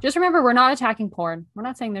 Just remember, we're not attacking porn. We're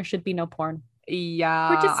not saying there should be no porn.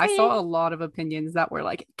 Yeah, I saw a lot of opinions that were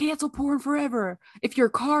like, cancel porn forever. If your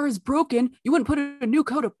car is broken, you wouldn't put a new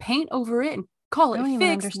coat of paint over it and call it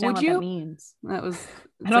fixed, would you? That means. That was.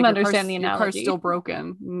 I don't understand the analogy. Your car's still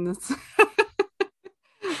broken.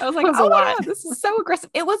 I was like, oh my God, this is so aggressive.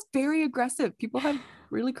 It was very aggressive. People have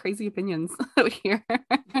really crazy opinions out here.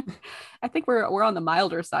 I think we're on the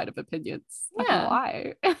milder side of opinions. Yeah.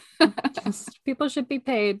 Why? Just people should be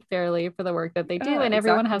paid fairly for the work that they do, Yeah, and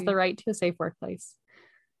everyone has exactly. the right to a safe workplace.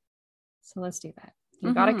 So let's do that.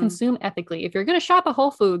 You got to consume ethically. If you're going to shop at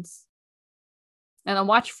Whole Foods and then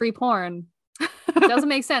watch free porn, it doesn't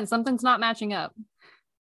make sense. Something's not matching up.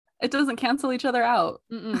 It doesn't cancel each other out.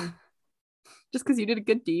 Mm-mm. Just because you did a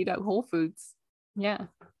good deed at Whole Foods. Yeah.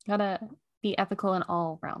 Gotta be ethical in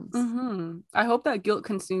all realms. I hope that guilt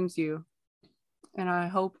consumes you. And I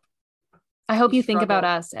hope you think about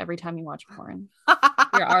us every time you watch porn.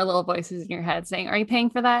 There are little voices in your head saying, are you paying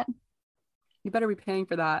for that? You better be paying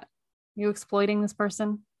for that. You exploiting this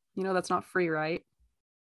person? You know that's not free, right?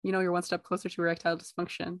 You know you're one step closer to erectile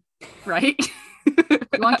dysfunction, right?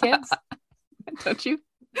 You want kids? Don't you?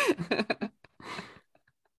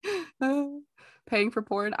 Paying for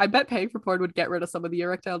porn. I bet paying for porn would get rid of some of the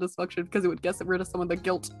erectile dysfunction because it would get rid of some of the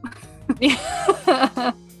guilt.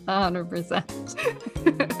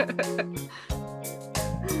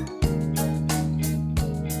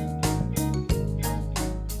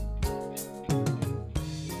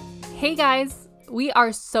 Hey guys, we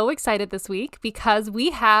are so excited this week because we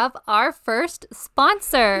have our first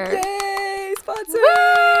sponsor. Yay, sponsor!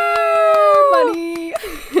 Woo! Money!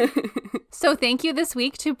 So thank you this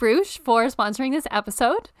week to Bruush for sponsoring this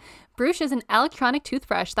episode. Bruush is an electronic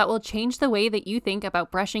toothbrush that will change the way that you think about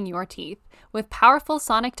brushing your teeth. With powerful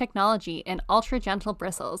sonic technology and ultra gentle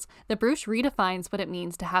bristles, the Bruush redefines what it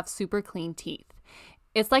means to have super clean teeth.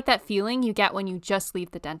 It's like that feeling you get when you just leave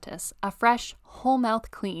the dentist, a fresh, whole mouth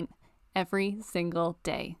clean every single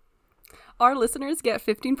day. Our listeners get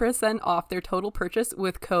 15% off their total purchase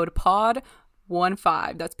with code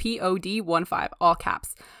POD15. That's POD15, all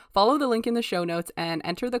caps. Follow the link in the show notes and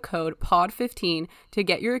enter the code POD15 to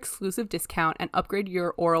get your exclusive discount and upgrade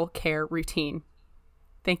your oral care routine.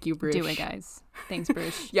 Thank you, Bruush. Do it, guys. Thanks,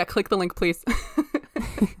 Bruush. Yeah, click the link, please.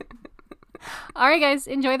 All right, guys.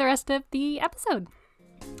 Enjoy the rest of the episode.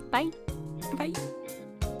 Bye. Bye.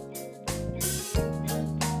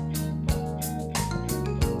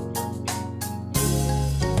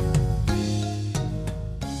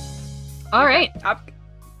 All right.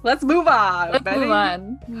 Let's move on. Let's move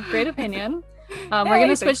on. Great opinion. We're going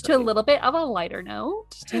to switch to a little bit of a lighter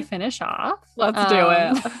note to finish off. Let's do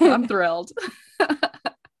it. I'm thrilled.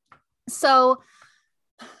 So,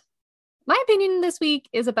 my opinion this week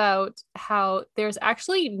is about how there's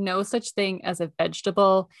actually no such thing as a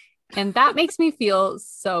vegetable. And that makes me feel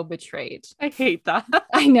so betrayed. I hate that.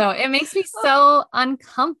 I know. It makes me so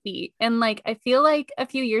uncomfy. And like, I feel like a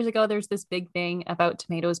few years ago, there's this big thing about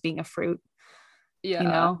tomatoes being a fruit. Yeah. You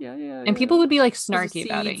know? Yeah. And people would be like snarky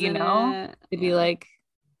about it, you know? They'd be like,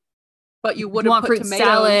 but you wouldn't want put fruit tomatoes.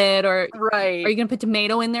 salad or right. Are you going to put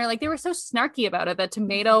tomato in there? Like, they were so snarky about it that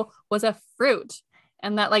tomato was a fruit.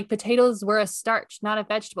 And that like potatoes were a starch, not a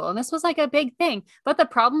vegetable. And this was like a big thing. But the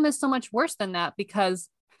problem is so much worse than that because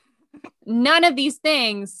none of these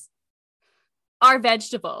things are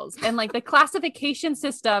vegetables. And like the classification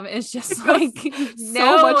system is just like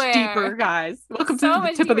so much deeper, guys. Welcome to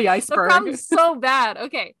the tip of the iceberg. The problem's so bad.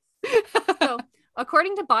 Okay. So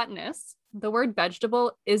according to botanists, the word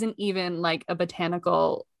vegetable isn't even like a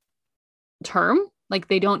botanical term. Like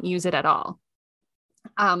they don't use it at all.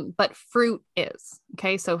 But fruit is.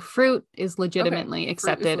 Okay. So fruit is legitimately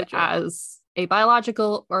accepted as a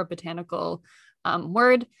biological or botanical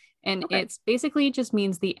word. And it's basically just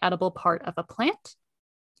means the edible part of a plant.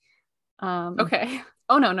 Okay.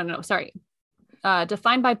 Oh, no. Sorry.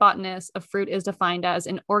 Defined by botanists, a fruit is defined as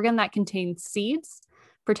an organ that contains seeds,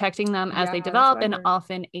 protecting them as they develop and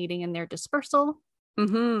often aiding in their dispersal.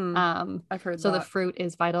 Mm-hmm. I've heard so that. The fruit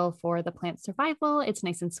is vital for the plant's survival. It's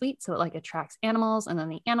nice and sweet, so it like attracts animals, and then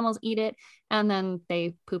the animals eat it, and then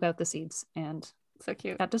they poop out the seeds, and so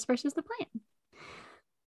cute. That disperses the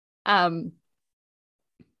plant.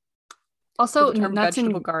 Also, so the term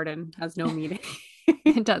vegetable garden has no meaning.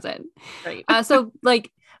 It doesn't. Right. So like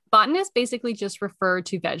botanists basically just refer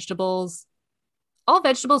to vegetables. All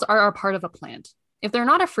vegetables are a part of a plant. If they're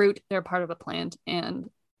not a fruit, they're a part of a plant. And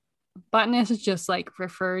botanists just like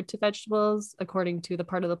refer to vegetables according to the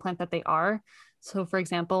part of the plant that they are. So for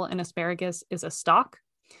example, an asparagus is a stalk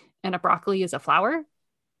and a broccoli is a flower.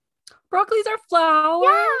 Broccolis are flowers.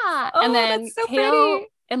 Yeah. Oh, and then that's so kale pretty.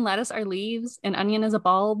 And lettuce are leaves. An onion is a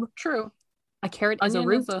bulb. True. A carrot onion is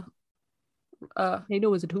a root.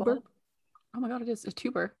 Potato is a tuber. Bulb? Oh my god, it is a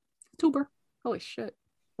tuber. Tuber. Holy shit.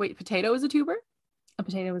 Wait, potato is a tuber? A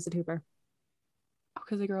potato is a tuber. Oh,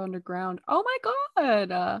 because they grow underground. Oh my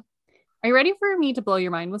god. Are you ready for me to blow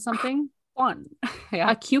your mind with something? Fun.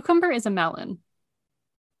 Yeah. A cucumber is a melon.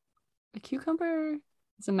 A cucumber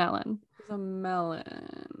It's a melon. It's a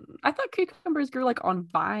melon. I thought cucumbers grew like on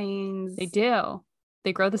vines. They do.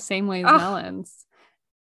 They grow the same way as Ah. melons.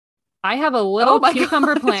 I have a little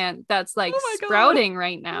cucumber plant that's like sprouting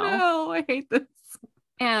right now. No, I hate this.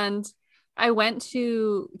 And I went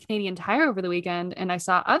to Canadian Tire over the weekend and I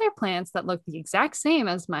saw other plants that looked the exact same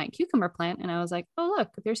as my cucumber plant. And I was like, oh, look,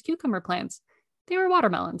 there's cucumber plants. They were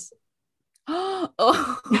watermelons.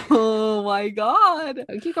 Oh my God.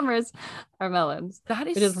 Cucumbers are melons. That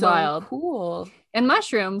is, it is so wild. Cool. And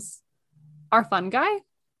mushrooms are fungi.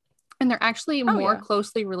 And they're actually more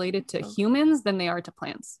closely related to humans than they are to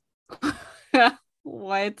plants.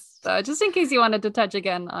 What? So just in case you wanted to touch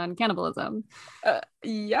again on cannibalism.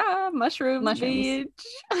 Yeah, mushrooms.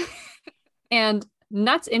 And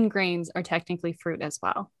nuts and grains are technically fruit as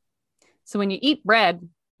well. So when you eat bread,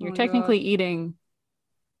 you're technically eating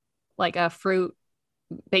like a fruit,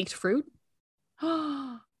 baked fruit.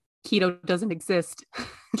 Keto doesn't exist.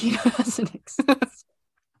 Keto doesn't exist.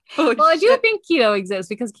 Well, I do think keto exists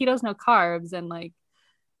because keto's no carbs and like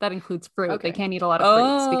that includes fruit. Okay. They can't eat a lot of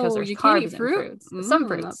fruits because there's carbs in fruits. Some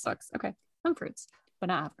fruits. That sucks. Okay. Some fruits, but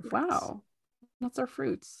not fruits. Wow. Nuts are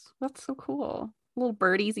fruits. That's so cool. Little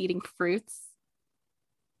birdies eating fruits.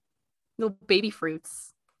 Little baby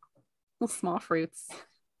fruits. Little small fruits.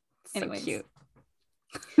 Anyways. So cute.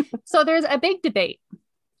 So there's a big debate,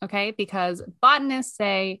 okay? Because botanists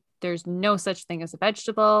say there's no such thing as a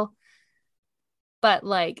vegetable. But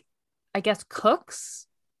like, I guess cooks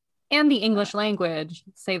and the English language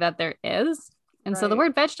say that there is. And so the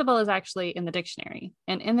word vegetable is actually in the dictionary.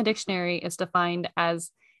 And in the dictionary, it's defined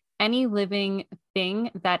as any living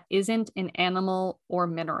thing that isn't an animal or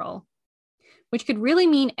mineral, which could really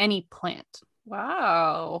mean any plant.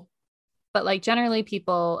 Wow. But like generally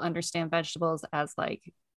people understand vegetables as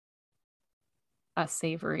like a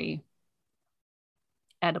savory,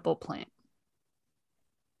 edible plant.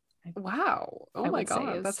 Wow. Oh my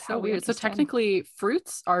God. That's so weird. So technically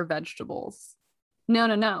fruits are vegetables.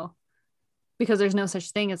 No. Because there's no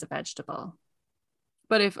such thing as a vegetable.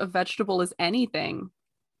 But if a vegetable is anything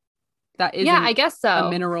that isn't I guess so. A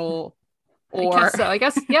mineral or I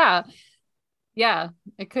guess yeah. Yeah,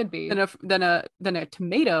 it could be. Then a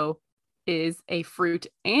tomato is a fruit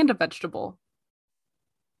and a vegetable.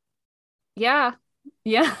 Yeah.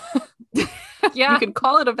 Yeah. You can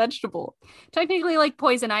call it a vegetable. Technically, like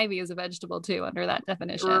poison ivy is a vegetable too under that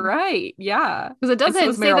definition. Right. Yeah. Because it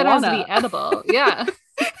doesn't say that it has to be edible. Yeah.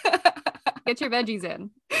 Get your veggies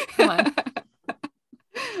in. Come on.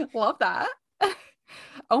 Love that.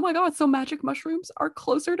 Oh my God. So magic mushrooms are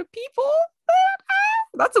closer to people?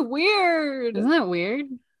 That's weird. Isn't that weird?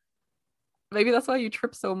 Maybe that's why you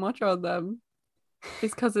trip so much on them.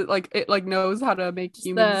 It's because it knows how to make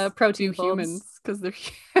humans the protein do humans because they're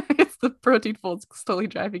it's the protein folds slowly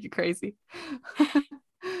driving you crazy.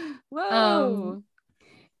 Whoa.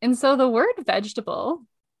 And so the word vegetable,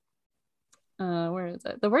 where is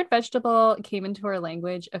it? The word vegetable came into our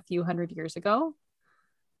language a few hundred years ago.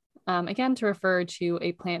 Again, to refer to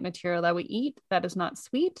a plant material that we eat that is not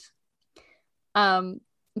sweet.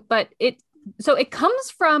 But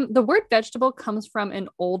the word vegetable comes from an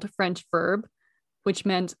old French verb, which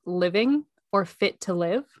meant living or fit to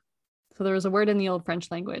live. So there was a word in the old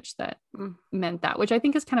French language that meant that, which I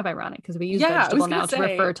think is kind of ironic because we use vegetable now to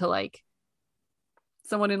refer to like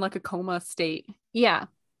someone in like a coma state. Yeah.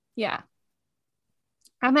 Yeah.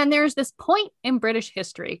 And then there's this point in British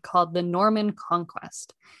history called the Norman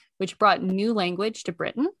Conquest, which brought new language to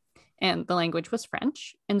Britain. And the language was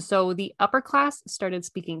French. And so the upper class started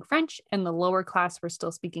speaking French and the lower class were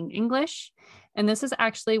still speaking English. And this is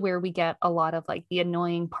actually where we get a lot of like the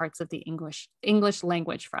annoying parts of the English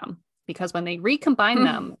language from, because when they recombined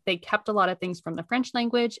them, they kept a lot of things from the French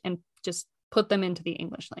language and just put them into the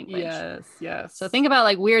English language. Yes. So think about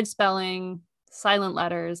like weird spelling, silent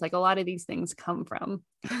letters, like a lot of these things come from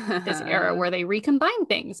this era where they recombine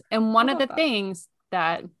things. And one of the things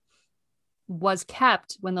that was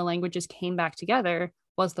kept when the languages came back together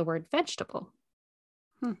was the word vegetable.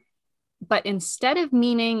 But instead of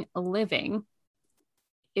meaning living,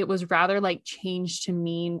 it was rather like changed to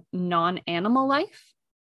mean non-animal life.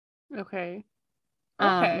 Okay.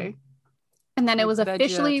 And then it was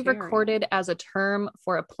officially recorded as a term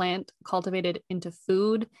for a plant cultivated into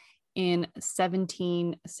food in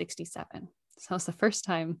 1767. So it's the first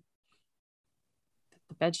time that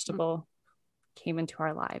the vegetable came into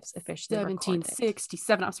our lives officially.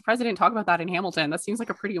 1767. I'm surprised I didn't talk about that in Hamilton. That seems like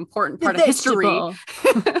a pretty important part of history.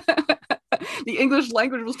 The English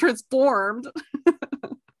language was transformed.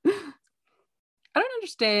 I don't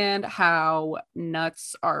understand how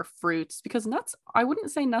nuts are fruits, because nuts, I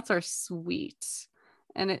wouldn't say nuts are sweet.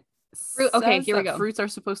 And Okay, says here we that go. fruits are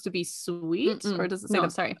supposed to be sweet, or does it say No,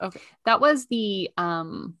 that? sorry. Okay. That was the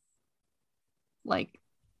like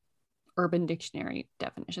Urban Dictionary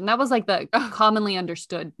definition. That was like the commonly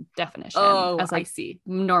understood definition as I like see.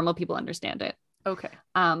 normal people understand it. Okay.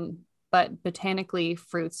 But botanically,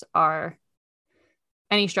 fruits are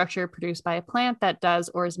any structure produced by a plant that does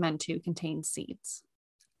or is meant to contain seeds.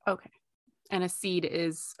 Okay. And a seed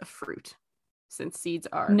is a fruit, since seeds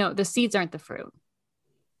are. No, the seeds aren't the fruit.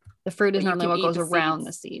 The fruit is But you normally can what eat goes the around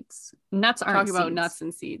the seeds. seeds. Nuts aren't Talking about seeds. nuts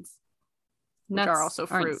and seeds, which Nuts are also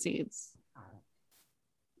aren't fruit. seeds.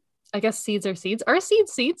 I guess seeds are seeds. Are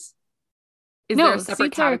seeds seeds? Is No, there a separate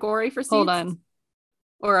seeds are- category for seeds? Hold on.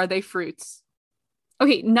 Or are they fruits?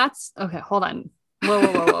 Okay, nuts. Okay, hold on.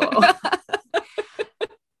 Whoa.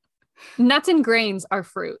 Nuts and grains are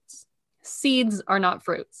fruits. Seeds are not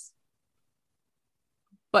fruits.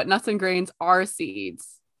 But nuts and grains are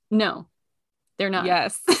seeds. No, they're not.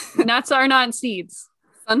 Yes. Nuts are not seeds.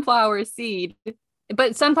 Sunflower seed.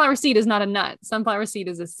 But sunflower seed is not a nut. Sunflower seed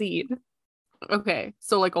is a seed. Okay.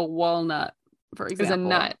 So like a walnut, for example. Is a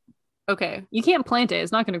nut. Okay. You can't plant it.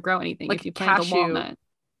 It's not going to grow anything Like if you plant cashew. a walnut.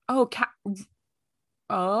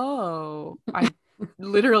 I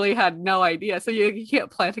literally had no idea. So you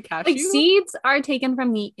can't plant a cashew? Like seeds are taken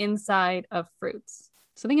from the inside of fruits.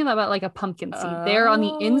 So thinking about like a pumpkin seed. They're on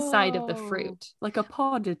the inside of the fruit. Like a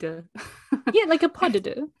pod. Yeah, like a pod.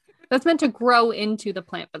 That's meant to grow into the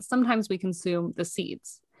plant, but sometimes we consume the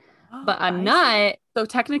seeds. But a nut. So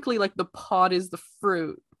technically, like the pod is the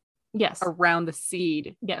fruit. Yes. Around the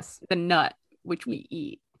seed. Yes. The nut, which we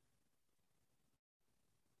eat.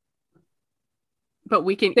 But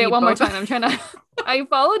we can say eat it one more both. time. I'm trying to. I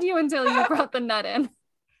followed you until you brought the nut in.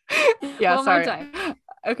 Yeah, one sorry. more time.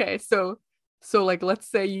 Okay, so like let's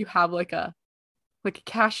say you have like a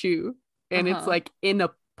cashew and it's like in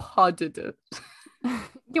a pod.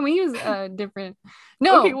 Can we use a different?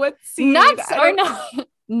 No, okay, what seed? Nuts are not.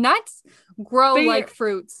 Nuts grow like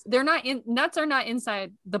fruits. They're not in. Nuts are not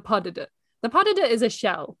inside the podida. The podida is a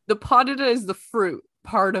shell. The podida is the fruit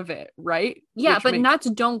part of it, right? Yeah, but nuts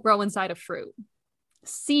don't grow inside a fruit.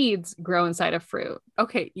 Seeds grow inside a fruit.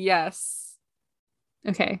 Okay, yes.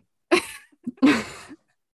 Okay.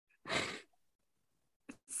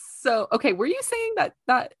 So, okay, were you saying that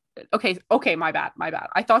okay, my bad.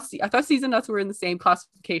 I thought seeds and nuts were in the same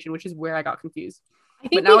classification, which is where I got confused.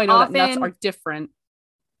 But now I know that nuts are different.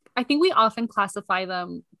 I think we often classify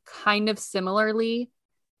them kind of similarly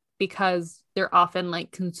because they're often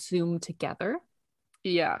like consumed together.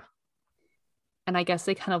 Yeah. And I guess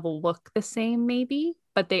they kind of look the same maybe,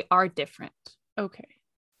 but they are different. Okay.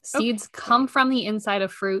 Seeds come from the inside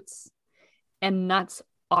of fruits and nuts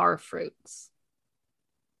are fruits.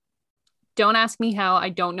 Don't ask me how. I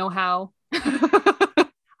don't know how.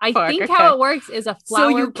 I think how it works is a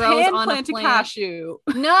flower grows on a plant. A cashew.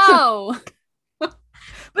 No.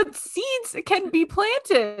 But seeds can be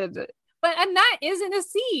planted. But a nut isn't a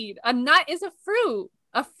seed. A nut is a fruit.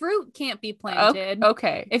 A fruit can't be planted.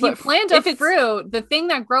 Okay. If you plant a fruit, the thing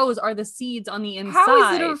that grows are the seeds on the inside.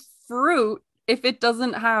 How is it a fruit if it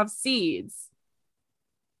doesn't have seeds?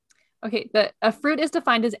 Okay, a fruit is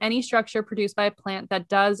defined as any structure produced by a plant that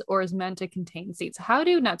does or is meant to contain seeds. How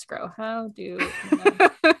do nuts grow? How do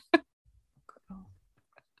nuts grow?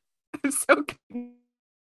 I'm so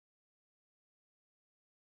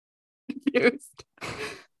confused.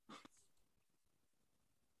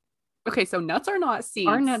 Okay, so nuts are not seeds.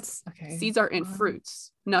 Are nuts? Okay. Seeds are in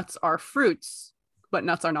fruits. Nuts are fruits, but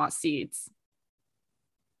nuts are not seeds.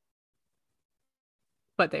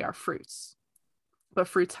 But they are fruits. But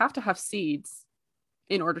fruits have to have seeds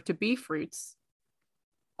in order to be fruits.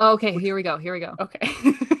 Okay, here we go. Okay.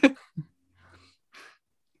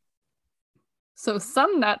 So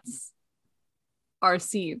some nuts are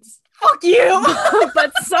seeds. Fuck you!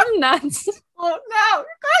 But some nuts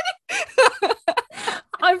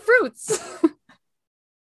are fruits.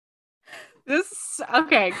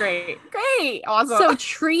 Okay, great, awesome. So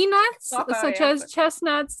tree nuts, such as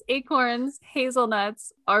chestnuts, acorns,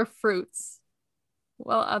 hazelnuts, are fruits,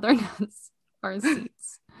 while other nuts are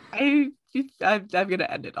seeds. I'm gonna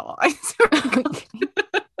end it all.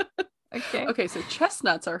 Okay, so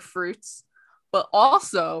chestnuts are fruits, but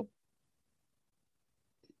also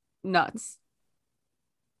nuts.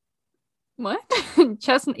 What?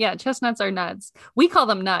 Chestnuts are nuts. We call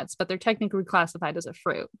them nuts, but they're technically classified as a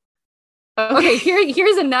fruit. Okay,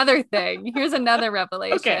 here's another thing. Here's another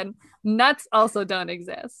revelation. Okay. Nuts also don't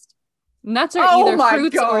exist. Nuts are either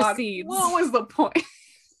fruits or seeds. What was the point?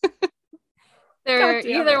 They're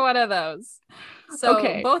either one of those.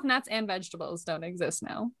 So both nuts and vegetables don't exist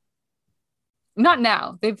now. Not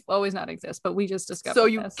now. They've always not exist, but we just discovered So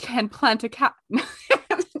you this. can plant a cat. I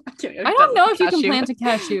don't know if you can plant a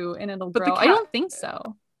cashew and it'll But grow. I don't think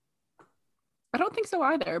so. I don't think so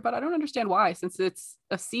either, but I don't understand why, since it's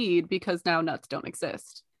a seed, because now nuts don't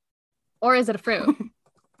exist. Or is it a fruit?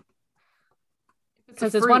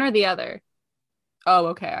 Because it's one or the other. Oh,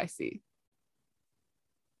 okay, I see.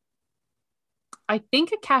 I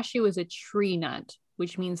think a cashew is a tree nut,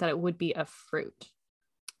 which means that it would be a fruit.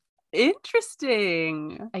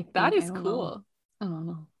 Interesting. That is cool. I don't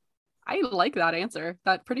know. I like that answer.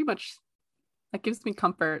 That pretty much, that gives me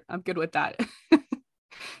comfort. I'm good with that.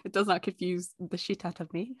 It does not confuse the shit out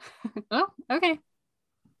of me. Oh, okay.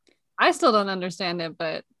 I still don't understand it,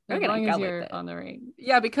 but as long as you're on the right.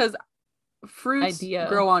 Yeah, because fruits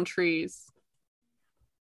grow on trees.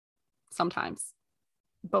 Sometimes.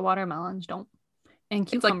 But watermelons don't. And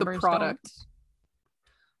cucumbers it's like the product. Don't.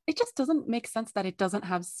 It just doesn't make sense that it doesn't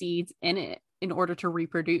have seeds in it in order to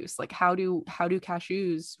reproduce. Like how do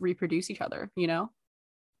cashews reproduce each other, you know?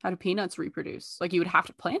 How do peanuts reproduce? Like you would have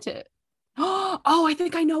to plant it. Oh, I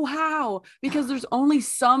think I know how. Because there's only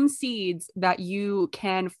some seeds that you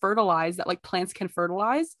can fertilize, that like plants can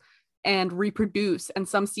fertilize and reproduce, and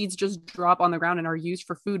some seeds just drop on the ground and are used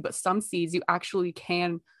for food, but some seeds you actually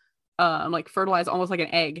can like fertilize almost like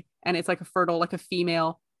an egg, and it's like a fertile, like a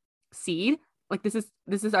female seed. Like this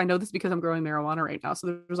is I know this because I'm growing marijuana right now. So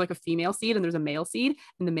there's like a female seed and there's a male seed,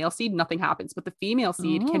 and the male seed nothing happens, but the female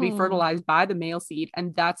seed can be fertilized by the male seed,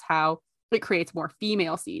 and that's how it creates more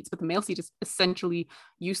female seeds. But the male seed is essentially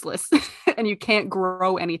useless and you can't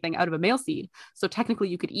grow anything out of a male seed. So technically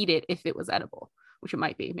you could eat it if it was edible, which it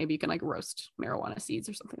might be. Maybe you can like roast marijuana seeds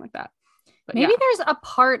or something like that. But maybe there's a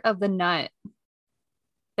part of the nut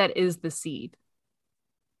that is the seed,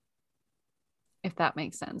 if that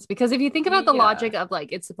makes sense. Because if you think about the logic of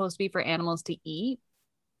like it's supposed to be for animals to eat,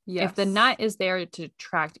 if the nut is there to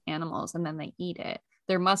attract animals and then they eat it,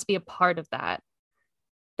 there must be a part of that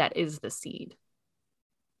is the seed.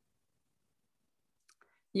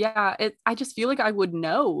 Yeah, I just feel like I would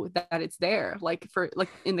know that it's there, like for like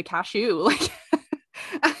in the cashew. Like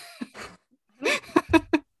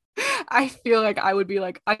I feel like I would be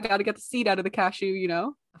like, I gotta get the seed out of the cashew, you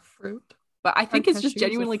know? A fruit. But I think it's just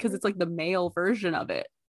genuinely because it's like the male version of it.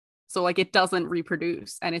 So like it doesn't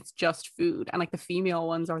reproduce and it's just food. And like the female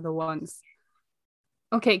ones are the ones.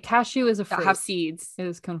 Okay, cashew is a fruit. That have seeds. It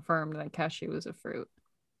is confirmed that cashew is a fruit.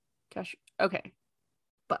 Cashew. Okay.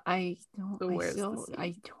 But I don't understand.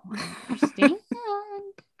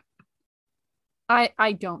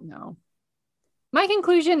 I don't know. My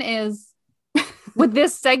conclusion is with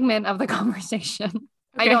this segment of the conversation, okay.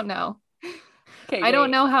 I don't know. Okay, I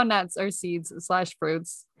don't know how nuts are seeds /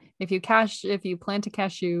 fruits. If you plant a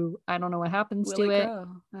cashew, I don't know what happens to it. Grow?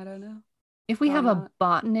 I don't know. If we have a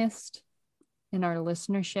botanist in our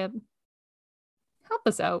listenership, help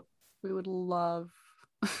us out. We would love.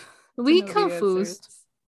 We confused.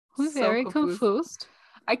 We're very confused.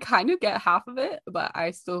 I kind of get half of it, but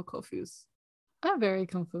I still confused. I'm very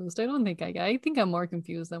confused. I don't think I think I'm more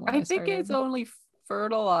confused than when I started. think it's only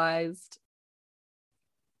fertilized.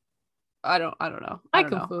 I don't know. I'm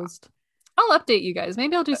confused. I'll update you guys.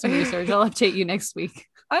 Maybe I'll do some research. I'll update you next week.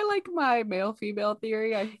 I like my male-female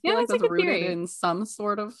theory. I feel like that's rooted in some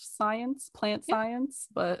sort of science, plant science,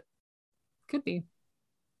 but could be.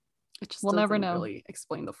 It just we'll never know. Really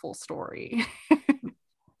explain the full story.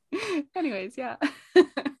 Anyways, yeah.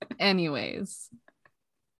 Anyways.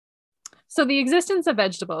 So the existence of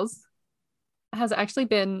vegetables has actually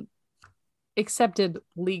been accepted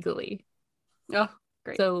legally. Oh,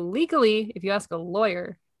 great. So legally, if you ask a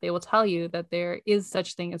lawyer, they will tell you that there is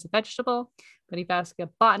such thing as a vegetable. But if you ask a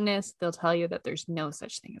botanist, they'll tell you that there's no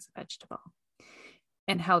such thing as a vegetable.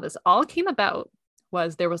 And how this all came about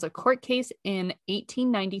was there was a court case in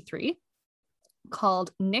 1893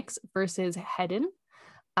 called Nix versus Hedden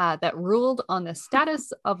that ruled on the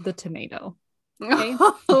status of the tomato. Okay?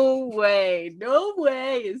 No way.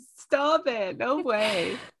 Stop it. No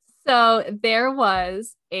way. So there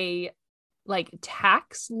was a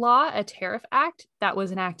tax law, a tariff act that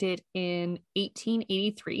was enacted in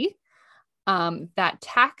 1883 that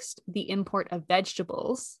taxed the import of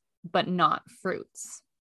vegetables, but not fruits.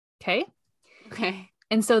 Okay.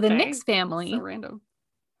 And so the Nix family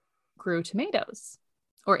grew tomatoes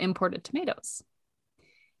or imported tomatoes.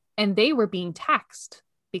 And they were being taxed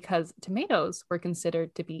because tomatoes were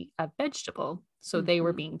considered to be a vegetable. So they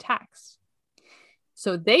were being taxed.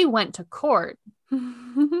 So they went to court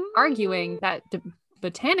arguing that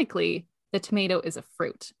botanically the tomato is a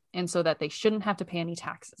fruit, and so that they shouldn't have to pay any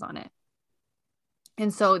taxes on it.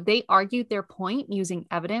 And so they argued their point using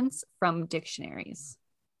evidence from dictionaries.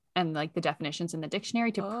 and like the definitions in the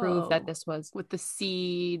dictionary to prove that this was with the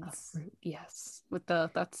seeds. fruit. Yes. With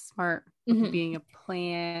that's smart. With Mhm. being a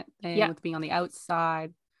plant and Yeah. with being on the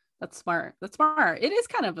outside. That's smart. That's smart. It is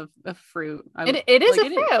kind of a fruit. It is a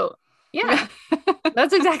fruit. Yeah.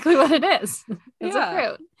 That's exactly what it is. It's a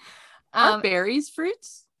fruit. Are berries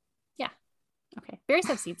fruits? Yeah. Okay. Berries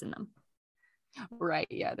have seeds in them. Right.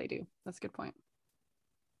 Yeah, they do. That's a good point.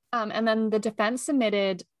 And then the defense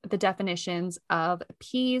submitted the definitions of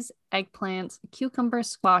peas, eggplants, cucumbers,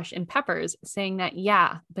 squash, and peppers, saying that,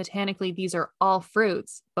 yeah, botanically, these are all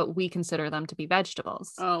fruits, but we consider them to be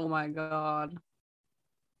vegetables. Oh my God.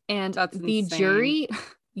 And That's the insane. jury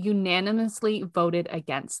unanimously voted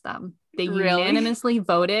against them. They Really? unanimously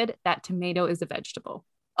voted that tomato is a vegetable.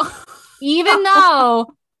 Even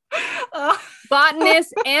though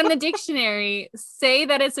botanists and the dictionary say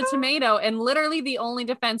that it's a tomato, and literally the only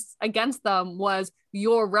defense against them was,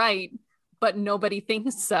 you're right, but nobody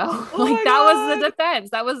thinks so. Oh like my that God. was the defense.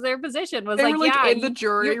 That was their position. Was they like, were like yeah, in the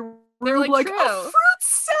jury they're room, like, like, true. a fruit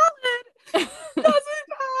salad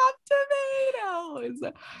doesn't have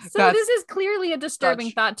tomatoes. So this is clearly a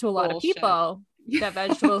disturbing thought to a lot of people that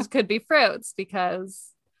vegetables could be fruits, because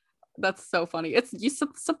that's so funny. It's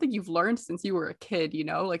something you've learned since you were a kid, you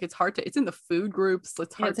know, like it's hard to, it's in the food groups.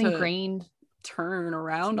 It's hard to ingrained. Turn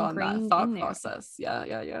around on that thought process.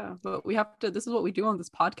 Yeah. But we have to, this is what we do on this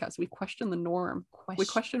podcast. We question the norm. We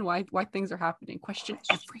question why things are happening. Question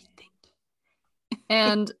everything.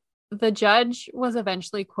 And the judge was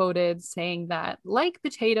eventually quoted saying that, like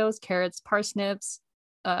potatoes, carrots, parsnips,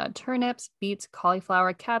 turnips, beets,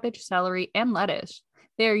 cauliflower, cabbage, celery, and lettuce,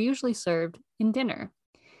 they are usually served in dinner,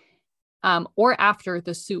 or after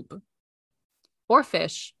the soup, or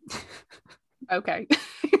fish. Okay.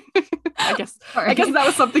 I guess that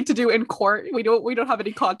was something to do in court. We don't have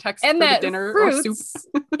any context and for the dinner or soup.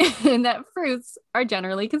 And that fruits are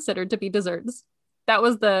generally considered to be desserts. That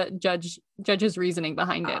was the judge's reasoning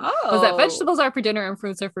behind it. Was that vegetables are for dinner and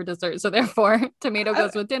fruits are for dessert. So therefore, tomato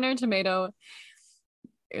goes with dinner. Tomato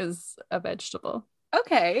is a vegetable.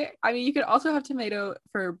 Okay. I mean, you could also have tomato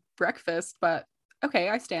for breakfast, but okay,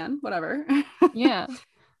 I stand. Whatever. Yeah.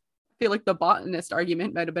 I feel like the botanist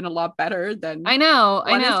argument might have been a lot better than I know.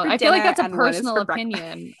 I feel like that's a personal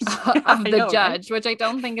opinion of the judge, right? Which I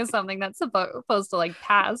don't think is something that's supposed to like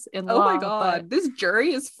pass in law. Oh my God, this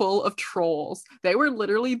jury is full of trolls. They were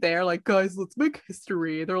literally there like, guys, let's make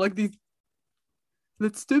history. They're like,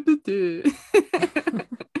 let's do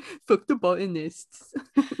fuck the botanists.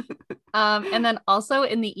 And then also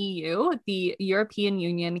in the EU, the European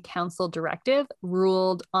Union Council directive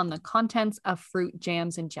ruled on the contents of fruit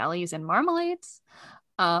jams and jellies and marmalades.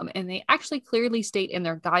 And they actually clearly state in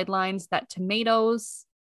their guidelines that tomatoes,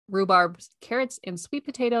 rhubarb, carrots, and sweet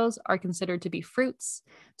potatoes are considered to be fruits.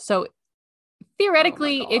 So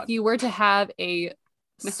theoretically, if you were to have a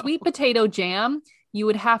sweet potato jam, you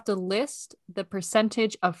would have to list the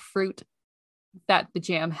percentage of fruit that the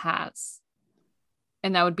jam has.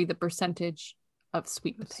 And that would be the percentage of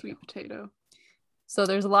sweet potato. So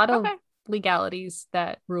there's a lot of legalities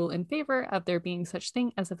that rule in favor of there being such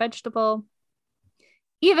thing as a vegetable,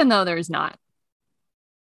 even though there's not.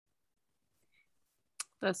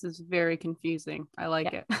 This is very confusing. I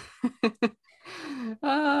like it.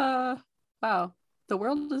 Wow. The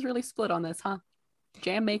world is really split on this, huh?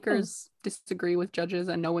 Jam makers disagree with judges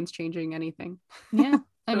and no one's changing anything. Yeah.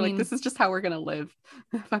 I mean, like, this is just how we're going to live.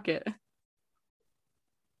 Fuck it.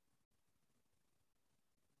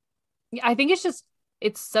 I think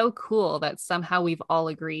it's so cool that somehow we've all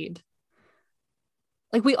agreed.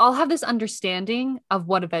 Like we all have this understanding of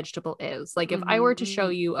what a vegetable is. Like if I were to show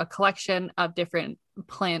you a collection of different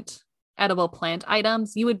edible plant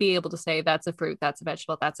items, you would be able to say that's a fruit, that's a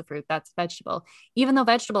vegetable, that's a fruit, that's a vegetable, even though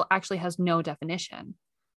vegetable actually has no definition.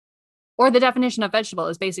 Or the definition of vegetable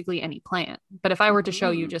is basically any plant. But if I were to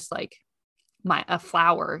show you just like a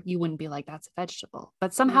flower, you wouldn't be like, that's a vegetable.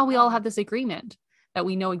 But somehow we all have this agreement that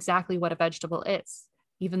we know exactly what a vegetable is,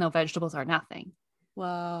 even though vegetables are nothing.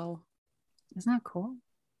 Wow. Isn't that cool?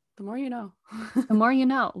 The more you know. The more you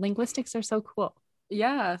know. Linguistics are so cool.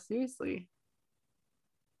 Yeah, seriously.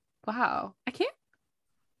 Wow. I can't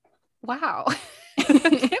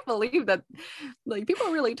believe that like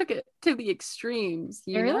people really took it to the extremes.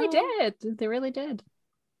 They really did. They really did.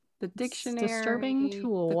 The dictionary. It's disturbing to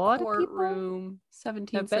a lot of people.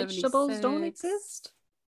 1776. The vegetables don't exist.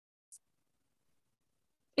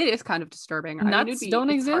 It is kind of disturbing. Nuts don't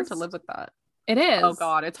exist. It's hard to live with that. It is. Oh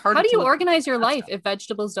God, it's hard. How do you organize your life if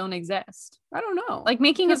vegetables don't exist? I don't know. Like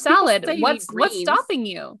making a salad. What's stopping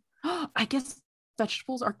you? I guess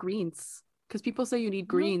vegetables are greens because people say you need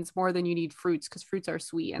greens more than you need fruits because fruits are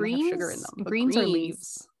sweet and have sugar in them. Greens are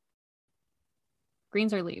leaves.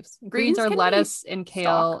 Greens are leaves. Greens Greens are can be lettuce and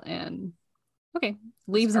kale stalk. and okay,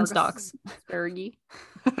 leaves and Asparagus. stalks. Asparagus.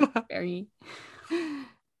 Very.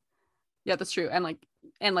 Yeah, that's true. And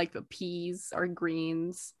like the peas are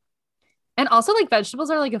greens. And also like vegetables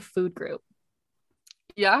are like a food group.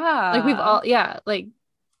 Yeah. Like we've all like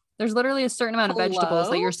there's literally a certain amount of vegetables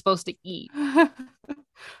that Hello? you're supposed to eat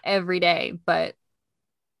every day, but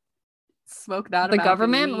Smoke that the amount of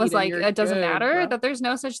government weed was and like, you're it doesn't good, matter bro. that there's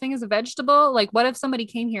no such thing as a vegetable. Like, what if somebody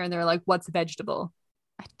came here and they're like, what's a vegetable?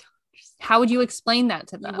 I don't understand. How would you explain that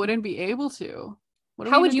to You them? wouldn't be able to. What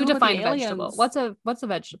are How we would gonna you do about the define a vegetable? aliens? What's a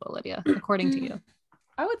vegetable, Lydia, according to you?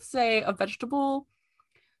 I would say a vegetable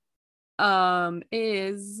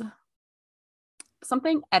is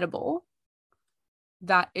something edible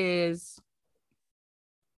that is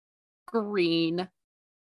green.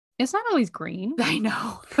 It's not always green. I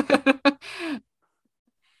know.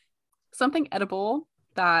 Something edible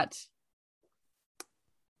that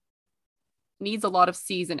needs a lot of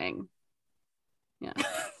seasoning. Yeah.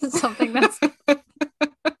 Something that's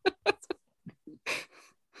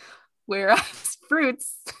Whereas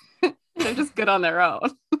fruits, they're just good on their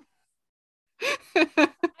own.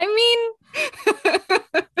 I mean,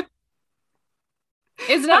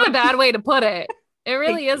 it's not a bad way to put it. It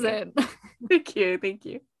really isn't. Thank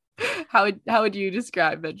you. How would you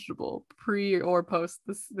describe vegetable pre or post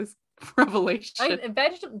this revelation?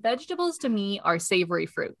 Vegetables to me are savory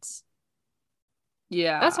fruits.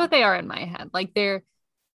 Yeah, That's what they are in my head. Like they're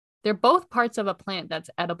both parts of a plant that's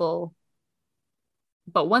edible,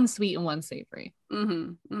 but one's sweet and one's savory.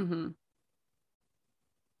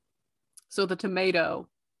 So the tomato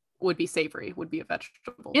would be savory, would be a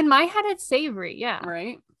vegetable. In my head, it's savory, yeah.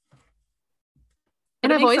 Right.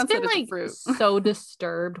 And I've always been like so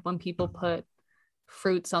disturbed when people put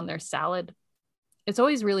fruits on their salad. It's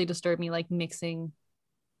always really disturbed me, like mixing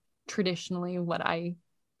traditionally what I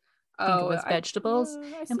think of as vegetables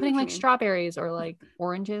and putting like strawberries or like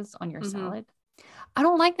oranges on your salad. I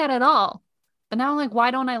don't like that at all. But now I'm like, why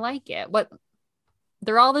don't I like it? What?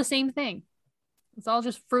 They're all the same thing. It's all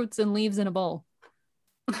just fruits and leaves in a bowl.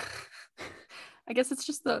 I guess it's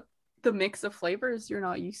just the mix of flavors you're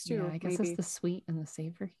not used to. Yeah, I guess it's the sweet and the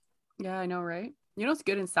savory. Yeah, I know, right? You know what's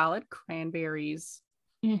good in salad? Cranberries.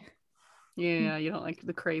 Yeah, you don't like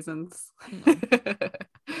the craisins. No.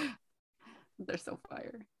 They're so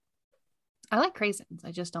fire. I like craisins.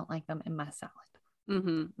 I just don't like them in my salad.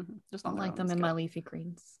 Just don't like them in my leafy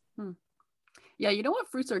greens. Yeah, you know what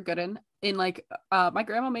fruits are good in? In like, my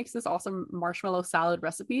grandma makes this awesome marshmallow salad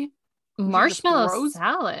recipe. Marshmallow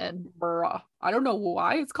salad? Bruh. I don't know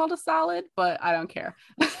why it's called a salad, but I don't care.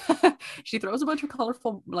 She throws a bunch of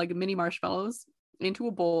colorful like mini marshmallows into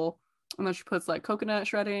a bowl, and then she puts like coconut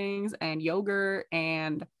shreddings and yogurt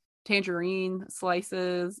and tangerine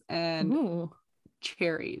slices and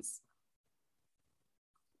cherries.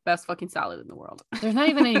 Best fucking salad in the world. There's not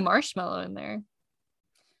even any marshmallow in there.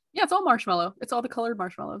 Yeah, it's all marshmallow. It's all the colored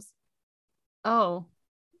marshmallows. Oh,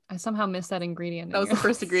 I somehow missed that ingredient. That was the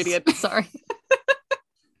first ingredient. Sorry.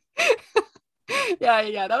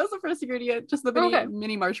 Yeah, that was the first ingredient. Just the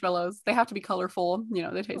mini marshmallows. They have to be colorful. You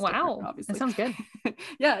know, they taste different, obviously. That sounds good.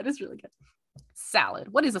 Yeah, it is really good. Salad.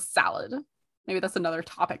 What is a salad? Maybe that's another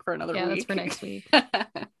topic for another week. Yeah, that's for next week.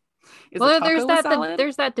 Well,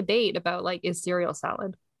 there's that debate about like, is cereal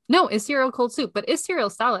salad? No, is cereal cold soup? But is cereal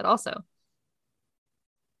salad also?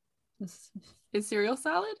 Is cereal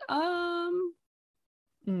salad?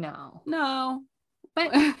 No.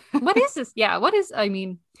 But what is this? Yeah, what is, I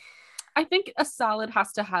mean, I think a salad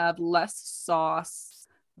has to have less sauce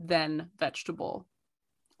than vegetable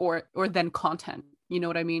or than content. You know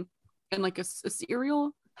what I mean? And like a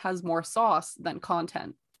cereal has more sauce than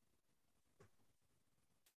content.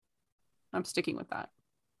 I'm sticking with that.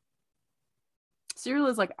 Cereal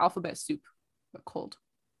is like alphabet soup, but cold.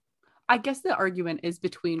 I guess the argument is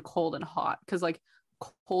between cold and hot because like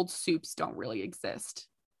cold soups don't really exist.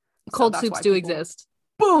 Cold soups do exist.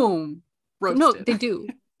 Boom. Roasted. No, they do.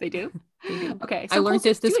 They do? They do. Okay. So I learned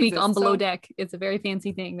this week on Below Deck. It's a very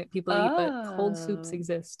fancy thing that people eat, but cold soups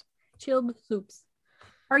exist. Chilled soups.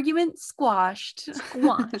 Argument squashed.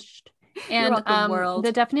 And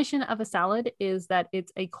the definition of a salad is that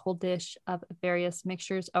it's a cold dish of various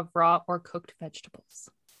mixtures of raw or cooked vegetables.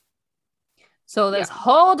 So this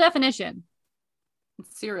whole definition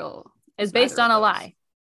cereal is based on a lie.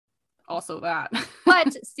 Also that.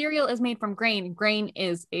 But cereal is made from grain. Grain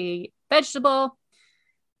is a vegetable,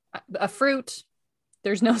 a fruit.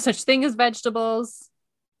 There's no such thing as vegetables.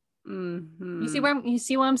 You see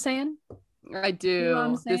what I'm saying? I do. You know what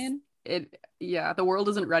I'm saying? The world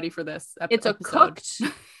isn't ready for this It's a cooked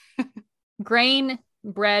grain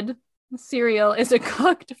bread Cereal is a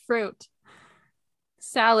cooked fruit.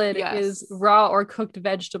 Salad is raw or cooked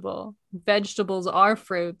vegetable. Vegetables are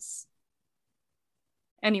fruits.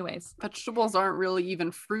 Anyways. Vegetables aren't really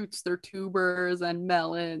even fruits. They're tubers and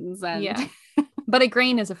melons and yeah. But a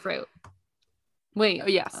grain is a fruit. Wait. Oh,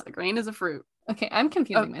 yes, a grain is a fruit. Okay, I'm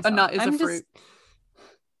confusing myself. A nut is a fruit.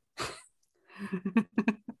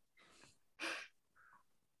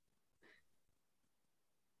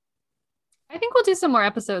 I think we'll do some more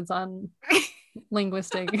episodes on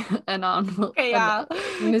linguistic and on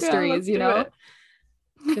mysteries,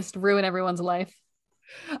 just ruin everyone's life.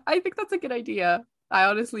 I think that's a good idea. I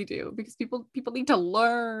honestly do, because people need to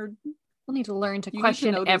learn. People need to learn to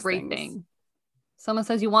question everything. Someone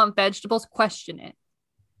says you want vegetables, question it.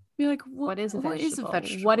 Be like, what is a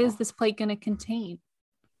vegetable? What is this plate going to contain?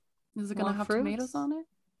 Is it going to have tomatoes on it?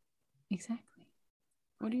 Exactly.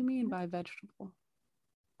 What do you mean by vegetable?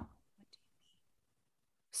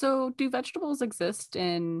 So do vegetables exist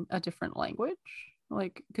in a different language?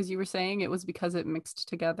 Like, because you were saying it was because it mixed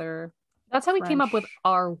together. That's how we came up with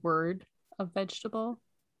our word of vegetable.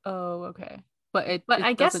 Oh, okay. But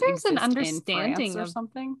I guess there's an understanding or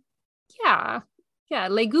something. Yeah.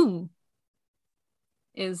 Légume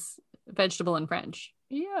is vegetable in French.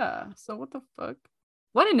 Yeah. So what the fuck?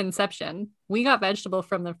 What an inception. We got vegetable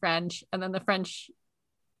from the French, and then the French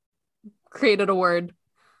created a word.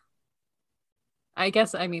 I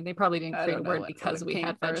guess, they probably didn't create a word because we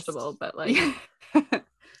had vegetable, but like,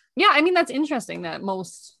 yeah, that's interesting that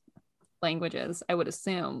most languages, I would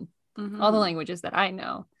assume, all the languages that I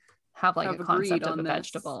know have like a concept of a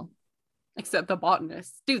vegetable. Except the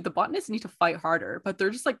botanists. Dude, the botanists need to fight harder, but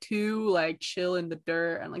they're just like too like chill in the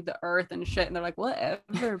dirt and like the earth and shit. And they're like,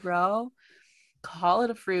 whatever, bro. Call it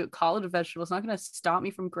a fruit, call it a vegetable. It's not going to stop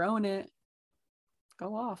me from growing it.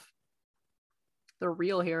 Go off. The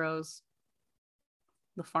real heroes.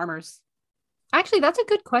 The farmers. Actually, that's a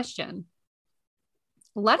good question.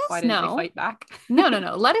 Let us know. Why didn't they fight back? No.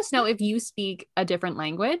 Let us know if you speak a different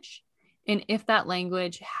language and if that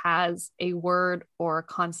language has a word or a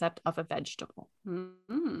concept of a vegetable. That's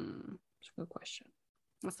a good question.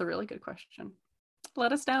 That's a really good question.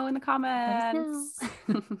 Let us know in the comments.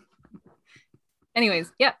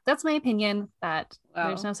 Anyways, yeah, that's my opinion that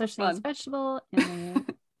there's no such thing as vegetable,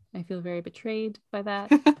 and I feel very betrayed by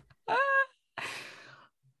that.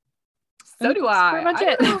 So do I.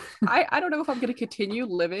 I don't know if I'm going to continue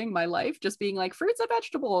living my life just being like fruits and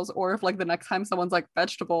vegetables, or if like the next time someone's like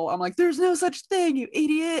vegetable, I'm like, there's no such thing, you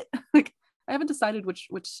idiot. Like, I haven't decided which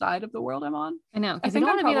side of the world I'm on. I know, because you don't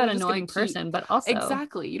want to be that annoying person, but also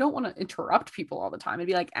exactly, you don't want to interrupt people all the time and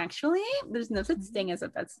be like, actually, there's no such thing as a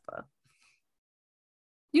vegetable.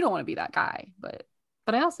 You don't want to be that guy, but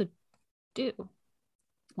I also do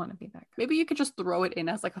want to be that guy. Maybe you could just throw it in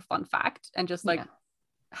as like a fun fact and just like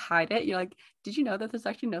hide it. You're like, did you know that there's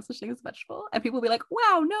actually no such thing as a vegetable? And people will be like,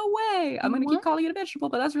 wow, no way, I'm gonna keep calling it a vegetable,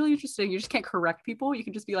 but that's really interesting. You just can't correct people. You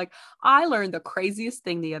can just be like, I learned the craziest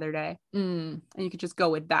thing the other day, and you could just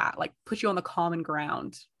go with that, like put you on the common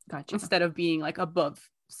ground. Gotcha. Instead of being like above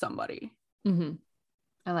somebody.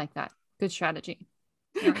 I like that. Good strategy.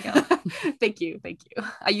 There we go. Thank you.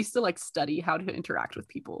 I used to like study how to interact with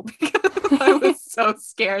people because I was so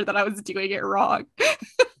scared that I was doing it wrong.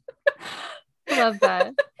 I love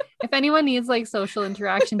that. If anyone needs like social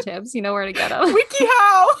interaction tips, you know where to get them.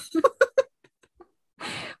 WikiHow.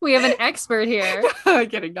 We have an expert here. I'm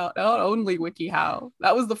kidding. Not only WikiHow.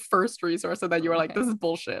 That was the first resource, and then you were like, this is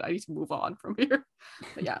bullshit. I need to move on from here.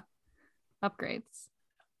 But yeah. Upgrades.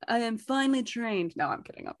 I am finely trained. No, I'm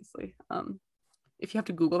kidding, obviously. If you have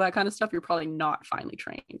to Google that kind of stuff, you're probably not finely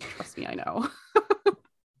trained. Trust me, I know.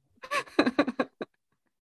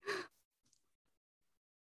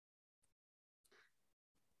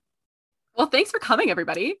 Well, thanks for coming,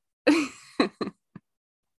 everybody. Thanks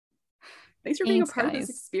for being a part of this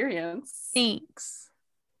experience. Thanks.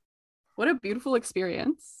 What a beautiful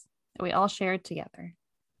experience that we all shared together.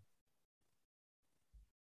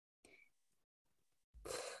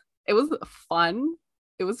 It was fun.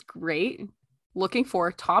 It was great. Looking for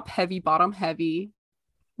a top heavy, bottom heavy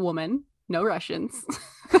woman. No Russians.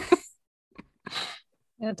 I'm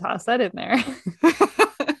gonna toss that in there.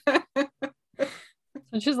 That's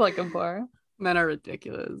what she's looking for. Men are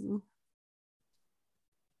ridiculous.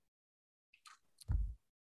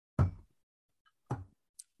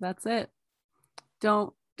 That's it.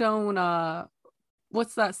 Don't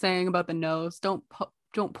what's that saying about the nose? Don't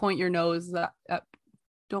point your nose at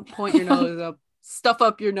don't point your nose up. Stuff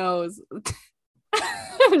up your nose.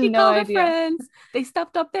 No idea. Friends, they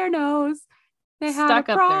stuffed up their nose. They had stuck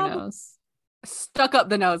a up their nose. Stuck up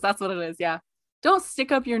the nose. That's what it is. Yeah. Don't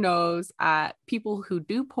stick up your nose at people who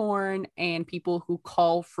do porn and people who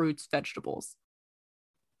call fruits vegetables.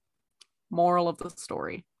 Moral of the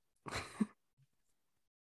story.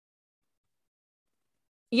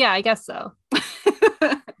 Yeah, I guess so.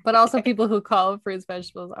 But also people who call fruits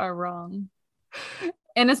vegetables are wrong.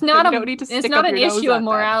 And it's not an issue of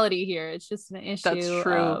morality here. It's just an issue. That's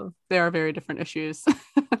true. There are very different issues.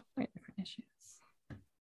 Very different issues.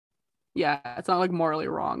 Yeah, it's not like morally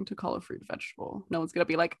wrong to call a fruit vegetable. No one's gonna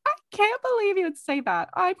be like, I can't believe you would say that.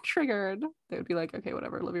 I'm triggered. They would be like, okay,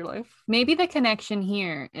 whatever, live your life. Maybe the connection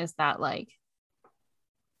here is that, like,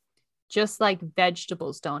 just like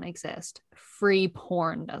vegetables don't exist, free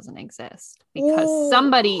porn doesn't exist because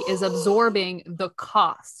somebody is absorbing the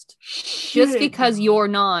cost. Shit. Just because you're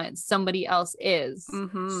not, somebody else is.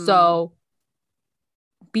 Mm-hmm. So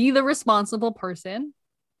be the responsible person,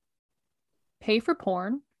 pay for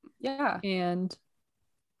porn. Yeah. And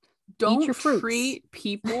don't treat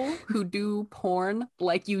people who do porn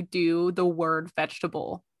like you do the word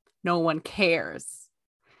vegetable. No one cares.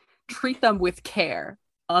 Treat them with care,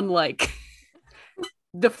 unlike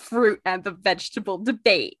the fruit and the vegetable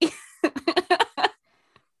debate.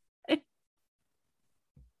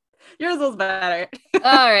 Yours was better. All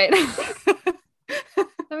right.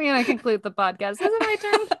 I'm gonna conclude the podcast. Is it my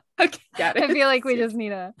turn? Okay, got it. I feel like we just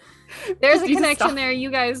need there's a connection there. You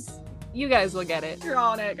guys will get it. You're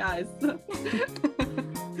on it, guys.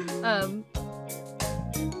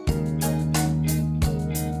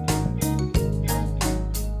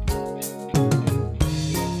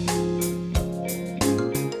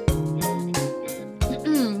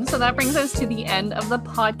 So that brings us to the end of the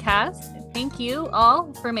podcast. Thank you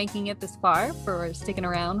all for making it this far, for sticking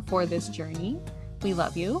around for this journey. We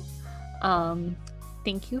love you.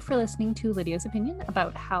 Thank you for listening to Lydia's opinion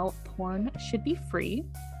about how porn should be free.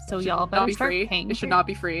 So y'all better start paying. It should not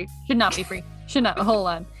be free. Should not be free. Should not. Hold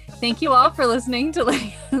on. Thank you all for listening to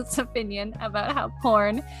Lydia's opinion about how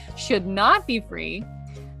porn should not be free.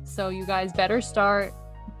 So you guys better start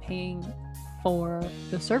paying for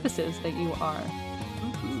the services that you are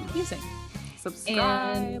using.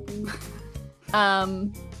 Subscribe.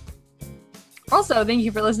 And, also, thank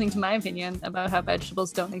you for listening to my opinion about how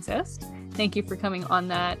vegetables don't exist. Thank you for coming on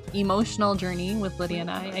that emotional journey with Lydia and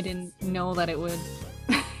I. I didn't know that it would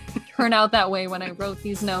turn out that way when I wrote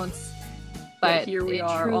these notes, but here we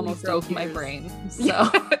are, almost broke my brain. So,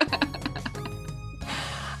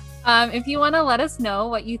 if you want to let us know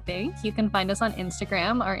what you think, you can find us on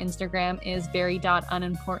Instagram. Our Instagram is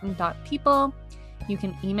very.unimportant.people. You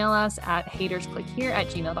can email us at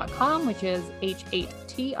hatersclickhere@gmail.com, which is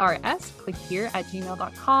HATRS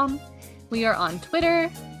clickhere@gmail.com. We are on Twitter,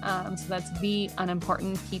 so that's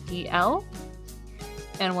VUnimportantPPL.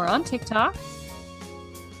 And we're on TikTok.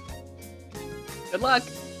 Good luck.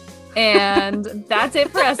 And that's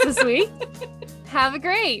it for us this week. Have a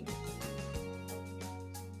great